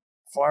have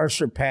far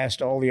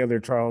surpassed all the other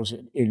trials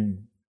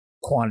in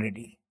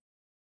quantity.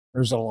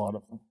 There's a lot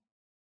of them.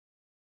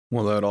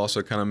 Well, that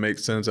also kind of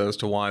makes sense as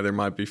to why there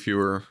might be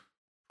fewer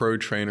pro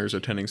trainers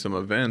attending some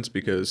events,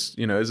 because,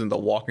 isn't the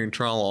walking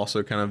trial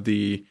also kind of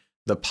the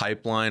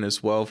pipeline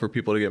as well for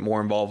people to get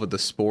more involved with the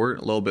sport?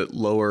 A little bit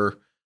lower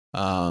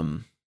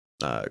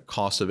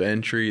cost of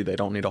entry. They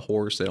don't need a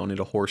horse. They don't need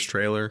a horse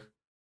trailer.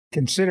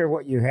 Consider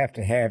what you have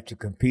to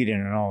compete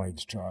in an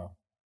all-age trial.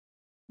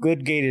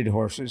 Good gaited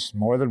horses,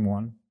 more than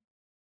one.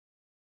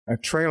 A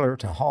trailer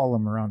to haul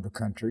them around the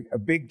country. A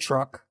big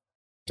truck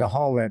to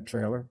haul that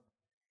trailer.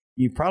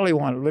 You probably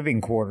want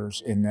living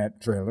quarters in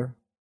that trailer.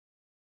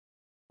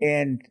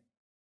 And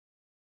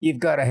you've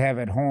got to have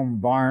at home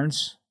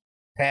barns,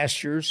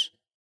 pastures.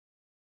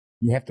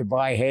 You have to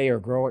buy hay or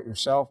grow it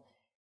yourself.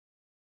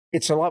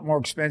 It's a lot more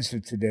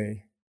expensive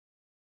today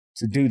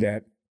to do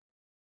that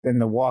than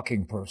the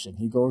walking person.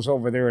 He goes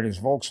over there in his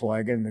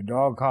Volkswagen, the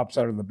dog hops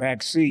out of the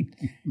back seat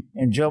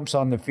and jumps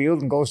on the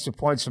field and goes to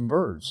point some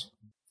birds.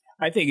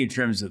 I think in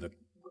terms of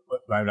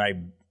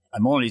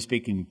I'm only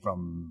speaking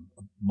from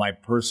my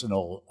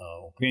personal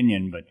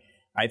opinion, but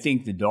I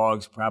think the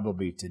dogs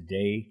probably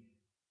today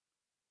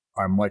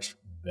are much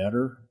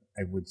better.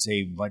 I would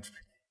say much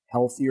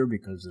healthier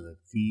because of the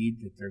feed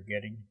that they're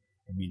getting.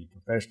 I mean,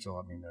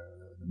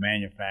 the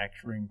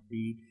manufacturing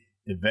feed,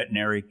 the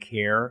veterinary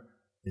care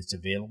that's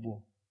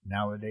available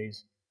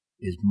nowadays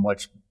is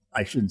much,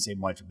 I shouldn't say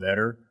much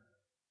better,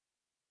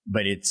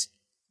 but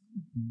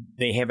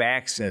they have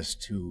access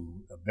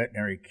to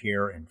veterinary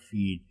care and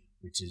feed,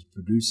 which is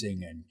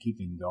producing and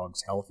keeping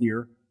dogs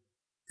healthier,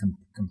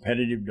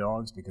 competitive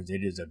dogs, because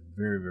it is a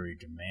very, very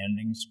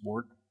demanding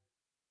sport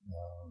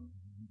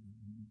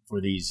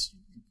for these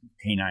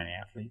canine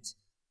athletes.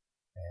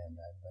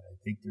 But I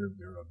think they're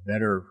a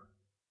better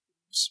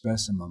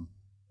specimen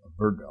of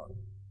bird dog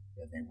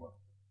than they were.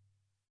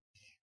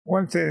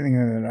 One thing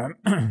that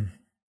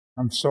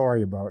I'm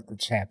sorry about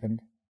that's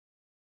happened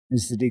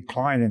is the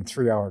decline in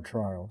 3-hour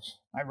trials.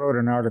 I wrote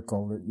an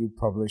article that you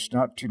published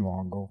not too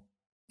long ago,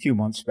 a few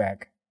months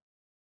back.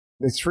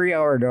 The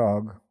 3-hour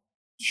dog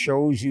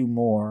shows you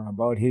more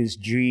about his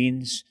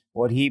genes,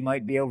 what he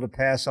might be able to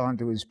pass on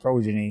to his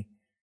progeny,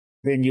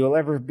 than you'll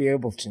ever be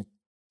able to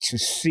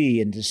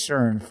see and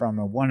discern from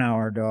a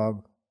 1-hour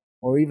dog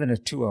or even a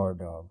 2-hour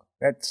dog.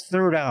 That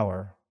third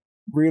hour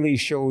really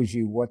shows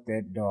you what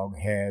that dog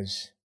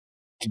has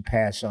to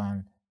pass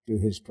on to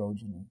his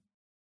progeny.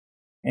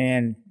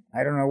 And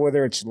I don't know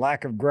whether it's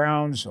lack of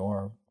grounds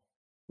or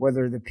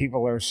whether the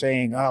people are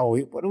saying,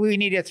 what do we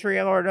need a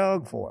 3-hour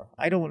dog for?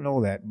 I don't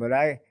know that, but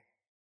I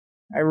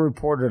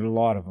reported a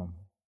lot of them.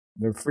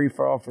 They're free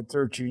for all for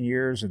 13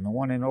 years, and the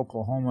one in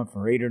Oklahoma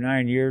for 8 or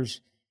 9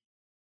 years.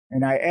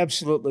 And I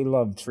absolutely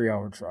love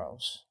 3-hour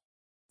trials.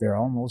 They're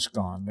almost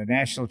gone. The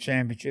national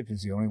championship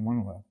is the only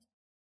one left.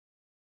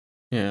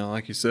 Yeah,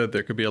 like you said,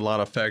 there could be a lot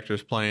of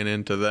factors playing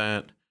into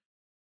that.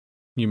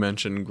 You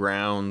mentioned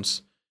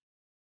grounds.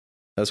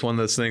 That's one of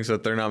those things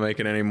that they're not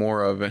making any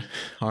more of,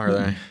 are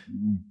they?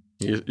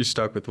 You're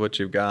stuck with what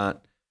you've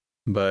got.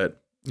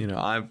 But,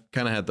 I've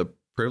kind of had the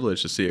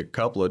privilege to see a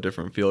couple of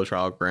different field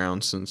trial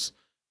grounds since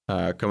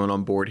coming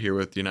on board here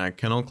with United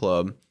Kennel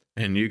Club.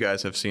 And you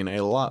guys have seen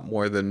a lot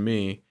more than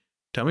me.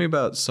 Tell me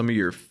about some of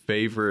your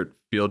favorite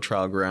field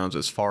trial grounds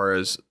as far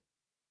as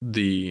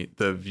the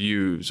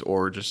views,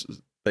 or just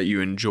that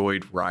you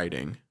enjoyed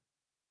riding?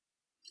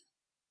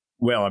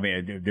 Well, I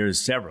mean, there's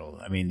several.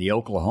 I mean, the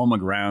Oklahoma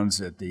grounds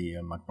at the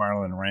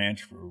McFarland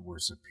Ranch were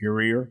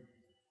superior.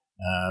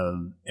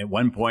 At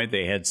one point,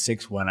 they had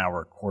 6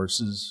 one-hour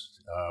courses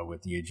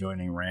with the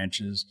adjoining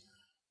ranches.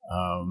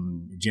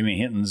 Jimmy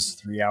Hinton's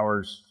 3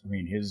 hours, I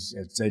mean, his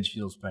at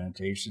Sedgefields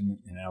Plantation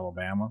in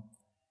Alabama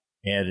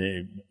had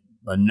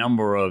a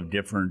number of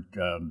different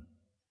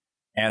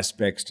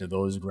aspects to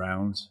those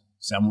grounds.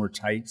 Some were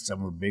tight,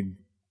 some were big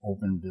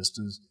open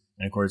vistas.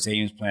 And of course,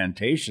 Ames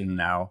Plantation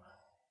now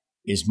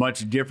is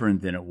much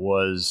different than it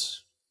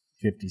was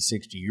 50,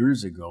 60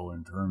 years ago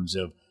in terms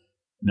of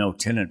no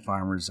tenant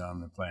farmers on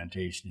the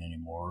plantation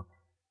anymore.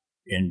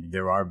 And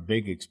there are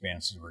big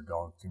expanses where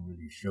dogs can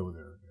really show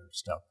their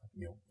stuff,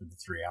 for the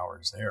 3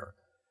 hours there.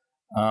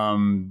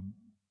 And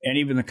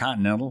even the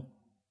Continental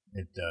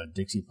at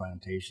Dixie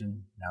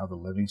Plantation, now the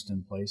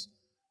Livingston Place,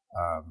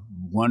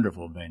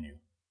 wonderful venue,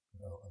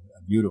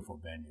 a beautiful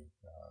venue,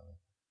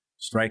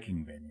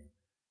 striking venue.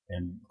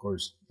 And of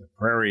course, the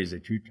prairies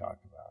that you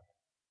talked about.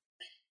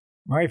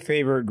 My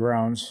favorite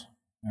grounds,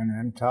 and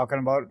I'm talking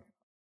about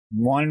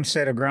one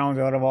set of grounds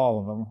out of all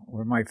of them,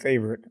 were my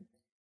favorite.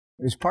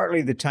 It was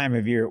partly the time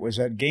of year. It was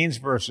at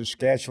Gainsborough,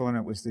 Saskatchewan.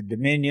 It was the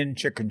Dominion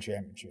Chicken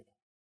Championship.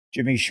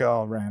 Jimmy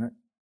Shaw ran it.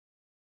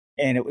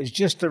 And it was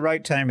just the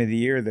right time of the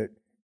year that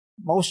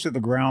most of the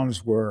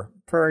grounds were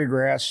prairie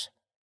grass,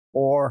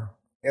 or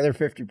the other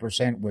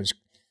 50% was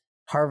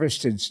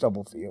harvested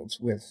stubble fields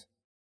with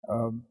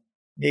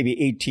maybe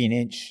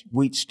 18-inch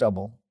wheat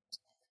stubble.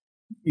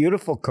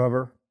 Beautiful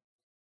cover.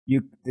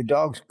 The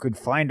dogs could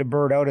find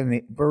birds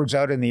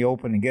out in the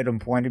open and get them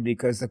pointed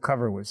because the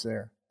cover was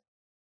there.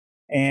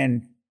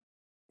 And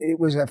it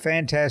was a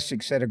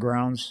fantastic set of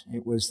grounds.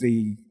 It was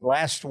the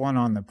last one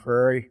on the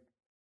prairie.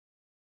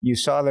 You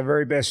saw the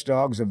very best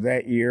dogs of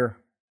that year,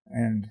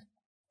 and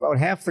about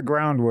half the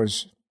ground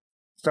was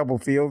stubble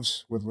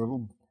fields with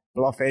little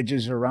bluff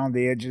edges around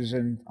the edges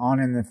and on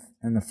in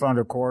the front,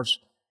 of course.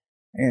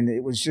 And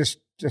it was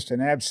just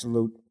an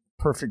absolute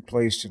perfect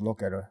place to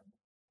look at a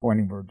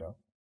pointing bird dog.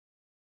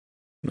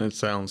 It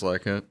sounds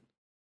like it.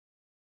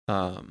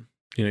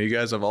 You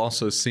guys have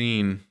also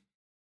seen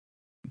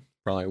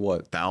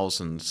probably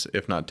thousands,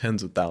 if not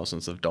tens of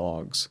thousands of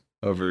dogs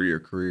over your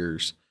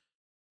careers.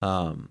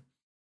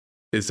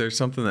 Is there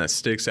something that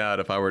sticks out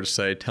if I were to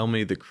say, tell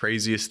me the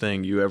craziest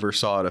thing you ever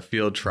saw at a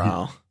field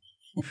trial?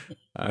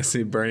 I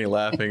see Bernie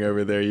laughing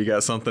over there. You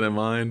got something in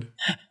mind?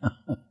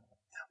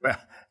 Well,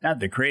 not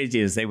the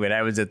craziest thing, but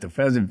I was at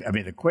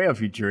the quail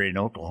feature in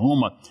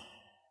Oklahoma,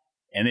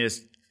 and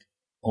this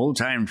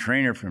old-time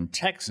trainer from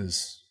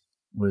Texas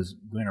was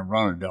going to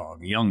run a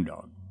dog, a young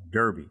dog,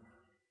 Derby.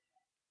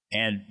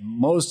 And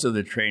most of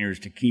the trainers,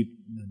 to keep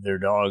their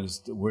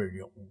dogs, were,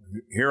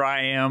 here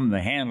I am,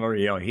 the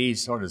handler, he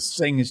sort of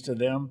sings to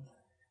them.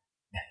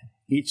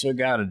 He took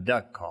out a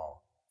duck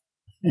call.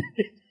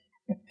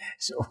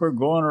 So we're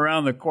going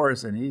around the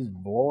course, and he's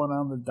blowing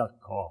on the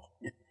duck call.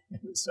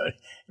 So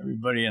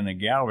everybody in the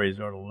gallery is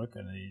sort of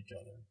looking at each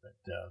other.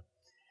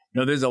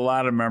 But there's a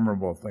lot of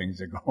memorable things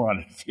that go on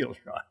at field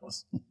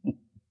trials.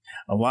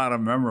 A lot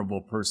of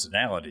memorable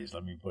personalities,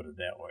 let me put it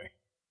that way.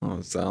 Oh,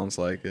 it sounds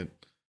like it.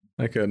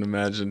 I couldn't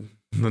imagine.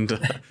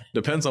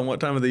 Depends on what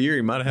time of the year.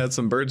 You might have had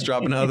some birds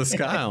dropping out of the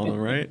sky on them,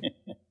 right?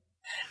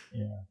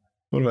 Yeah.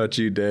 What about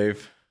you,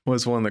 Dave?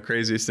 What's one of the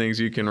craziest things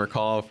you can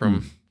recall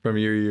from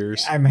your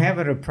years? I'm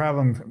having a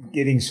problem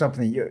getting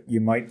something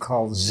you might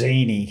call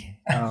zany.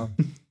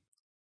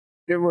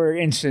 There were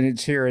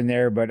incidents here and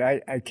there, but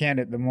I can't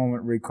at the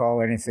moment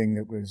recall anything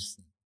that was,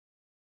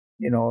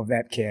 of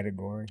that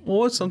category. Well,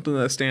 what's something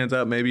that stands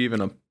out, maybe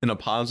even in a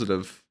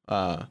positive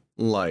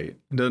light?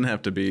 It doesn't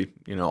have to be,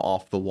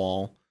 off the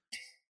wall.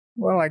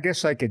 Well, I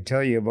guess I could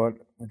tell you about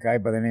a guy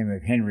by the name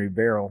of Henry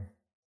Barrell.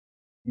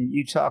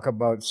 You talk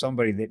about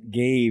somebody that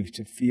gave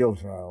to field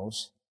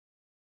trials.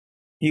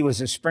 He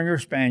was a Springer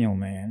Spaniel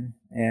man,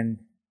 and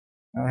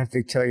I'll have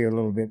to tell you a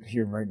little bit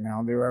here right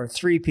now. There are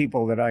 4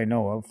 people that I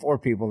know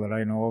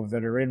of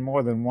that are in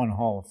more than one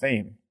Hall of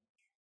Fame.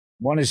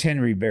 One is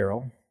Henry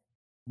Barrell,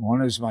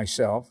 one is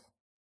myself,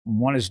 and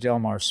one is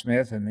Delmar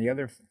Smith, and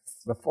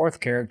the fourth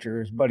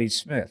character is Buddy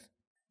Smith.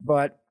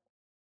 But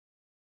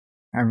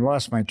I've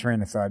lost my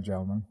train of thought,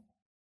 gentlemen.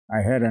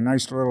 I had a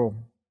nice little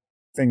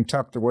thing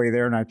tucked away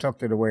there, and I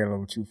tucked it away a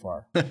little too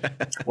far.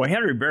 Well,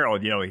 Henry Barrell,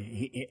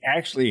 he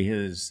actually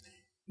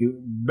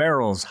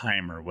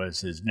Barrelsheimer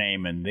was his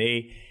name, and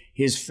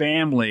his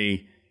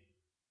family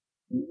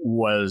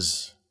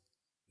was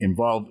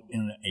involved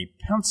in a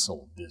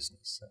pencil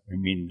business. I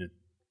mean,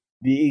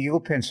 the Eagle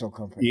Pencil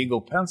Company. The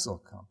Eagle Pencil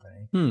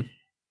Company.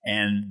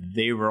 And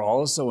they were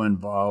also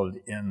involved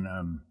in,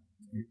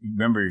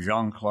 remember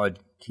Jean-Claude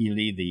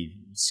Keeley, the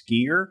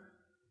skier,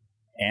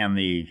 and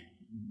the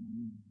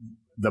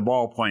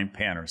ballpoint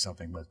pen or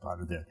something was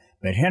part of it.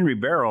 But Henry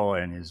Barrell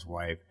and his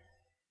wife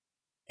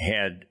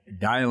had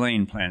Dye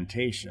Lane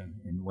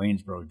Plantation in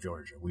Waynesboro,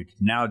 Georgia, which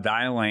now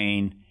Dye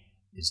Lane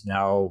is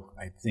now,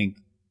 I think,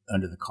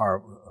 under the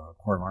Corps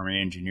of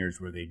Army Engineers,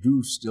 where they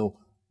do still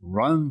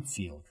run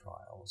field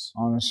trials.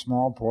 On a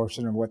small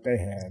portion of what they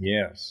had.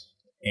 Yes.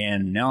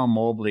 And Nell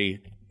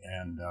Mobley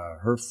and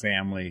her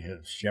family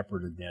have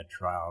shepherded that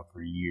trial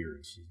for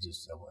years. She's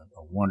just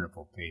a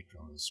wonderful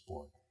patron of the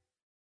sport.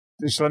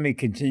 Just let me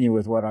continue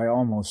with what I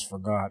almost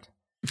forgot.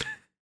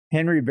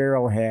 Henry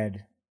Barrow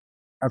had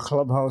a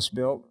clubhouse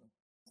built,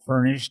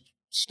 furnished,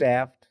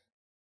 staffed,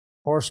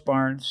 horse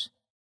barns,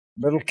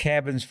 little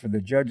cabins for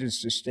the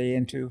judges to stay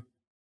into.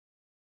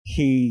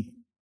 He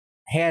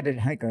had, I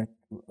think,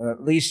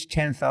 at least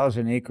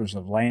 10,000 acres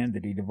of land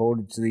that he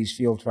devoted to these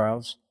field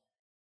trials.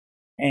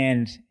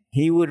 And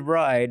he would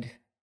ride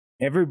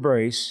every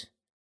brace,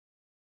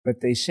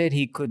 but they said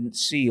he couldn't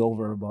see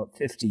over about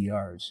 50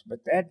 yards.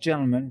 But that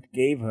gentleman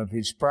gave of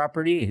his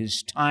property,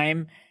 his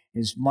time,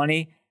 his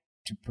money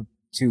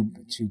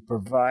to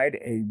provide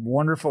a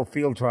wonderful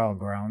field trial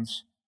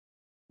grounds.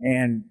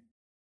 And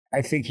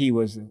I think he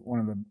was one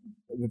of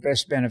the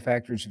best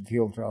benefactors of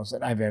field trials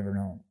that I've ever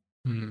known.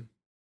 Mm-hmm.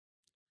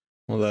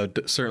 Well,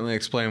 that certainly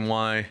explains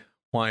why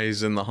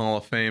he's in the Hall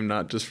of Fame,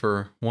 not just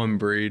for one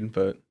breed,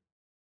 but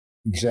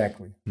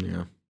exactly.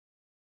 Yeah.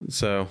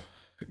 So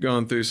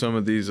going through some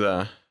of these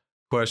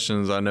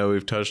questions, I know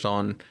we've touched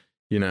on,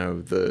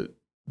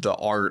 the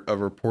art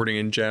of reporting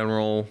in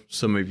general,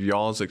 some of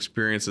y'all's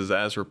experiences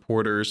as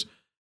reporters.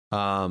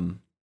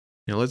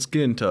 Let's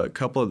get into a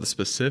couple of the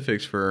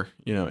specifics for,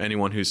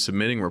 anyone who's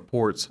submitting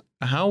reports.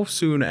 How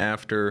soon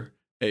after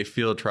a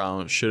field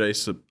trial should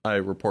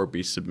a report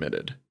be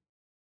submitted?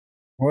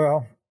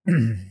 Well,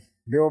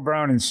 Bill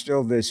Brown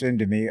instilled this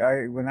into me.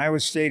 When I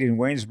was stayed in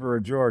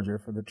Waynesboro, Georgia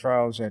for the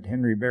trials at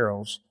Henry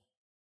Barrow's,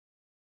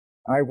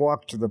 I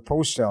walked to the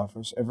post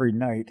office every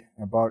night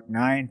about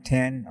 9,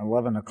 10,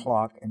 11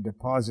 o'clock and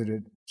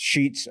deposited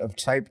sheets of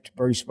typed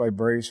brace by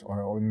brace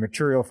or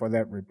material for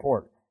that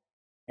report.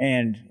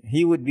 And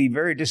he would be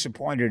very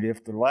disappointed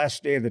if the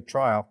last day of the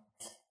trial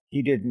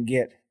he didn't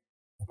get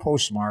a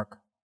postmark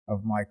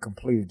of my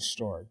completed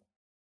story.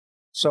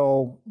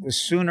 So the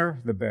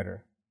sooner, the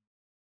better.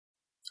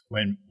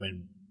 When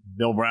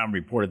Bill Brown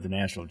reported the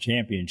national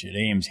championship at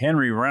Ames,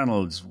 Henry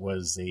Reynolds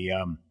was the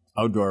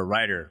outdoor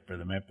writer for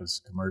the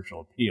Memphis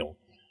Commercial Appeal.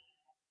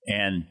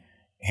 And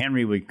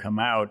Henry would come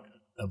out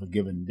of a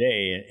given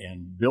day,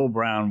 and Bill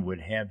Brown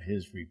would have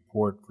his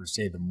report for,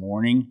 say, the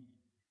morning,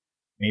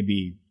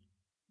 maybe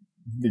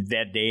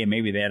that day and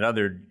maybe that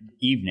other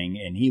evening,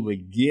 and he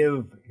would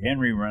give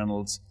Henry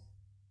Reynolds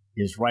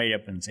his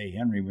write-up and say,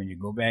 Henry, when you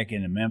go back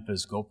into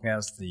Memphis, go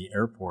past the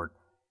airport.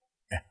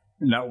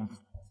 No.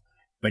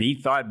 But he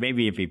thought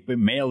maybe if he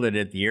mailed it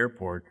at the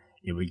airport,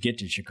 it would get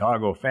to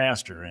Chicago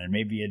faster, and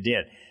maybe it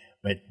did.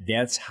 But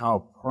that's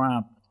how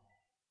prompt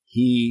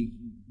he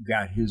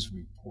got his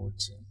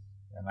reports in.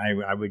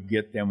 And I would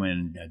get them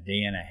in a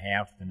day and a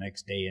half the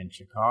next day in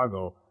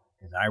Chicago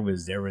because I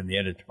was there in the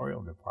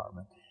editorial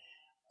department.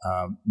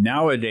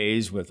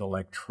 Nowadays, with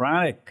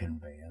electronic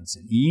conveyance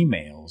and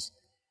emails,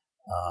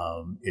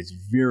 it's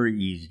very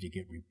easy to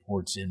get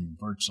reports in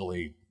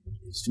virtually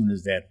as soon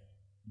as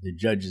the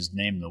judges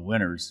name the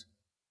winners.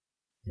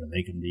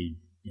 They can be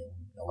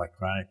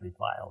electronically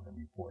filed in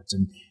reports,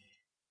 and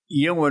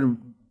you don't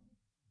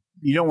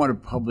want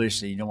to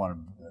publish. You don't want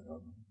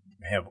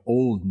to have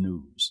old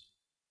news.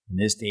 In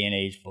this day and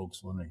age,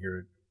 folks want to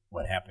hear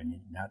what happened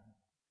not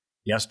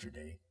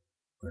yesterday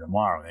or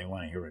tomorrow. They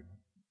want to hear it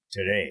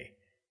today.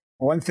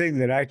 One thing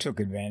that I took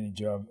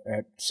advantage of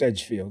at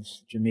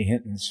Sedgefields, Jimmy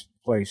Hinton's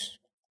place,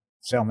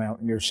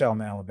 near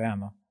Selma,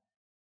 Alabama,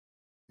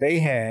 they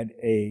had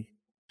a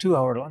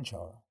 2-hour lunch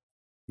hour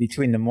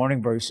between the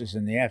morning braces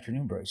and the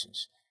afternoon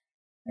braces.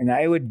 And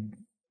I would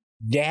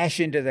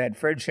dash into that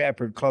Fred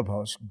Shepard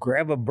clubhouse,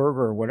 grab a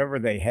burger or whatever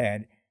they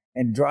had,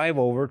 and drive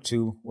over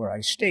to where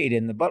I stayed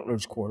in the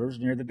butler's quarters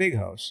near the big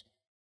house.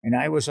 And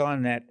I was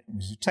on that, it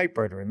was a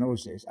typewriter in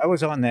those days. I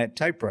was on that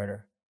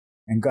typewriter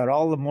and got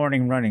all the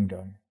morning running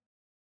done.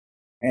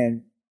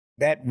 And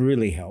that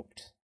really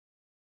helped.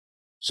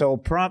 So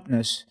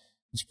promptness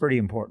is pretty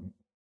important.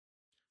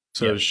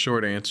 So the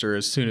short answer,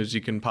 as soon as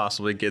you can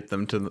possibly get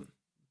them to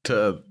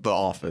the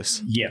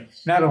office.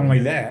 Yes. Not only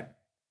that,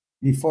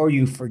 before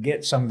you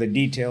forget some of the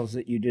details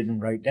that you didn't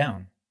write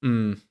down.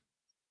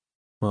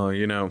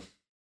 Well,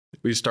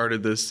 we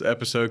started this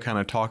episode kind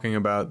of talking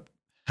about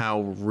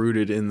how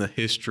rooted in the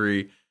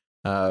history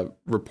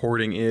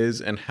reporting is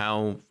and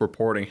how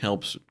reporting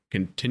helps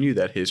continue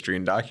that history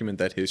and document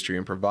that history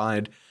and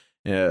provide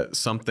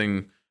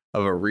something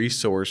of a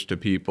resource to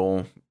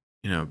people,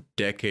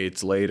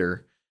 decades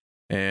later.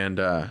 And,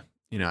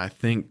 I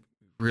think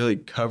really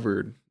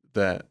covered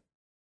that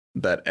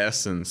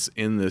essence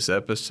in this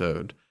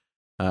episode.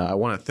 I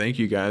want to thank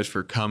you guys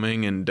for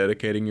coming and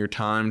dedicating your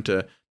time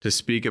to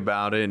speak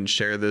about it and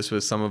share this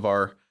with some of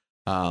our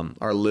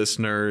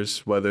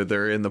listeners, whether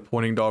they're in the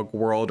pointing dog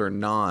world or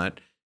not,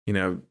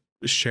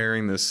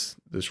 sharing this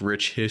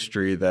rich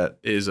history that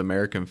is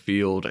American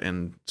Field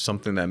and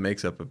something that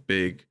makes up a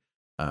big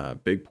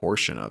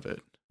portion of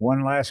it.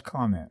 One last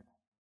comment.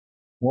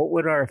 What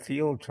would our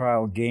field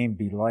trial game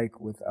be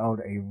like without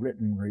a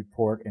written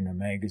report in a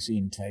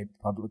magazine-type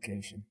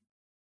publication?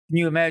 Can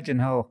you imagine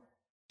how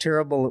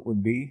terrible it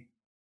would be?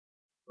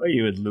 Well,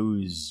 you would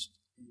lose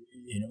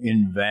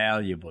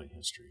invaluable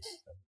history.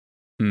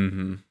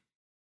 Mm-hmm.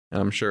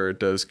 I'm sure it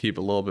does keep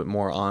a little bit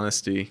more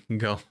honesty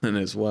going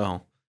as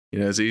well.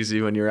 It's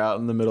easy when you're out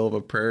in the middle of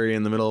a prairie,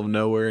 in the middle of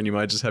nowhere, and you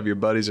might just have your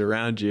buddies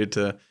around you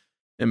to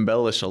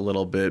embellish a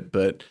little bit.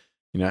 But,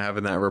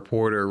 having that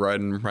reporter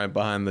riding right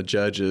behind the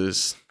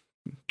judges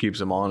keeps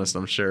them honest,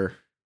 I'm sure.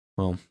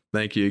 Well,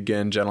 thank you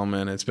again,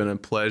 gentlemen. It's been a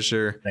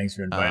pleasure. Thanks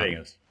for inviting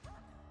us.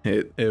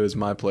 It was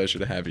my pleasure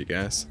to have you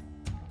guys.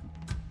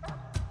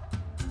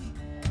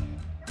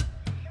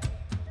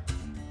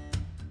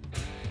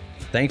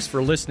 Thanks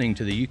for listening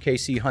to the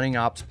UKC Hunting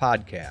Ops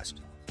podcast.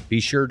 Be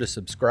sure to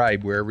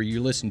subscribe wherever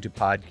you listen to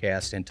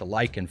podcasts and to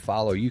like and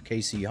follow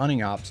UKC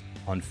Hunting Ops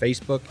on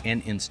Facebook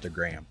and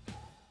Instagram.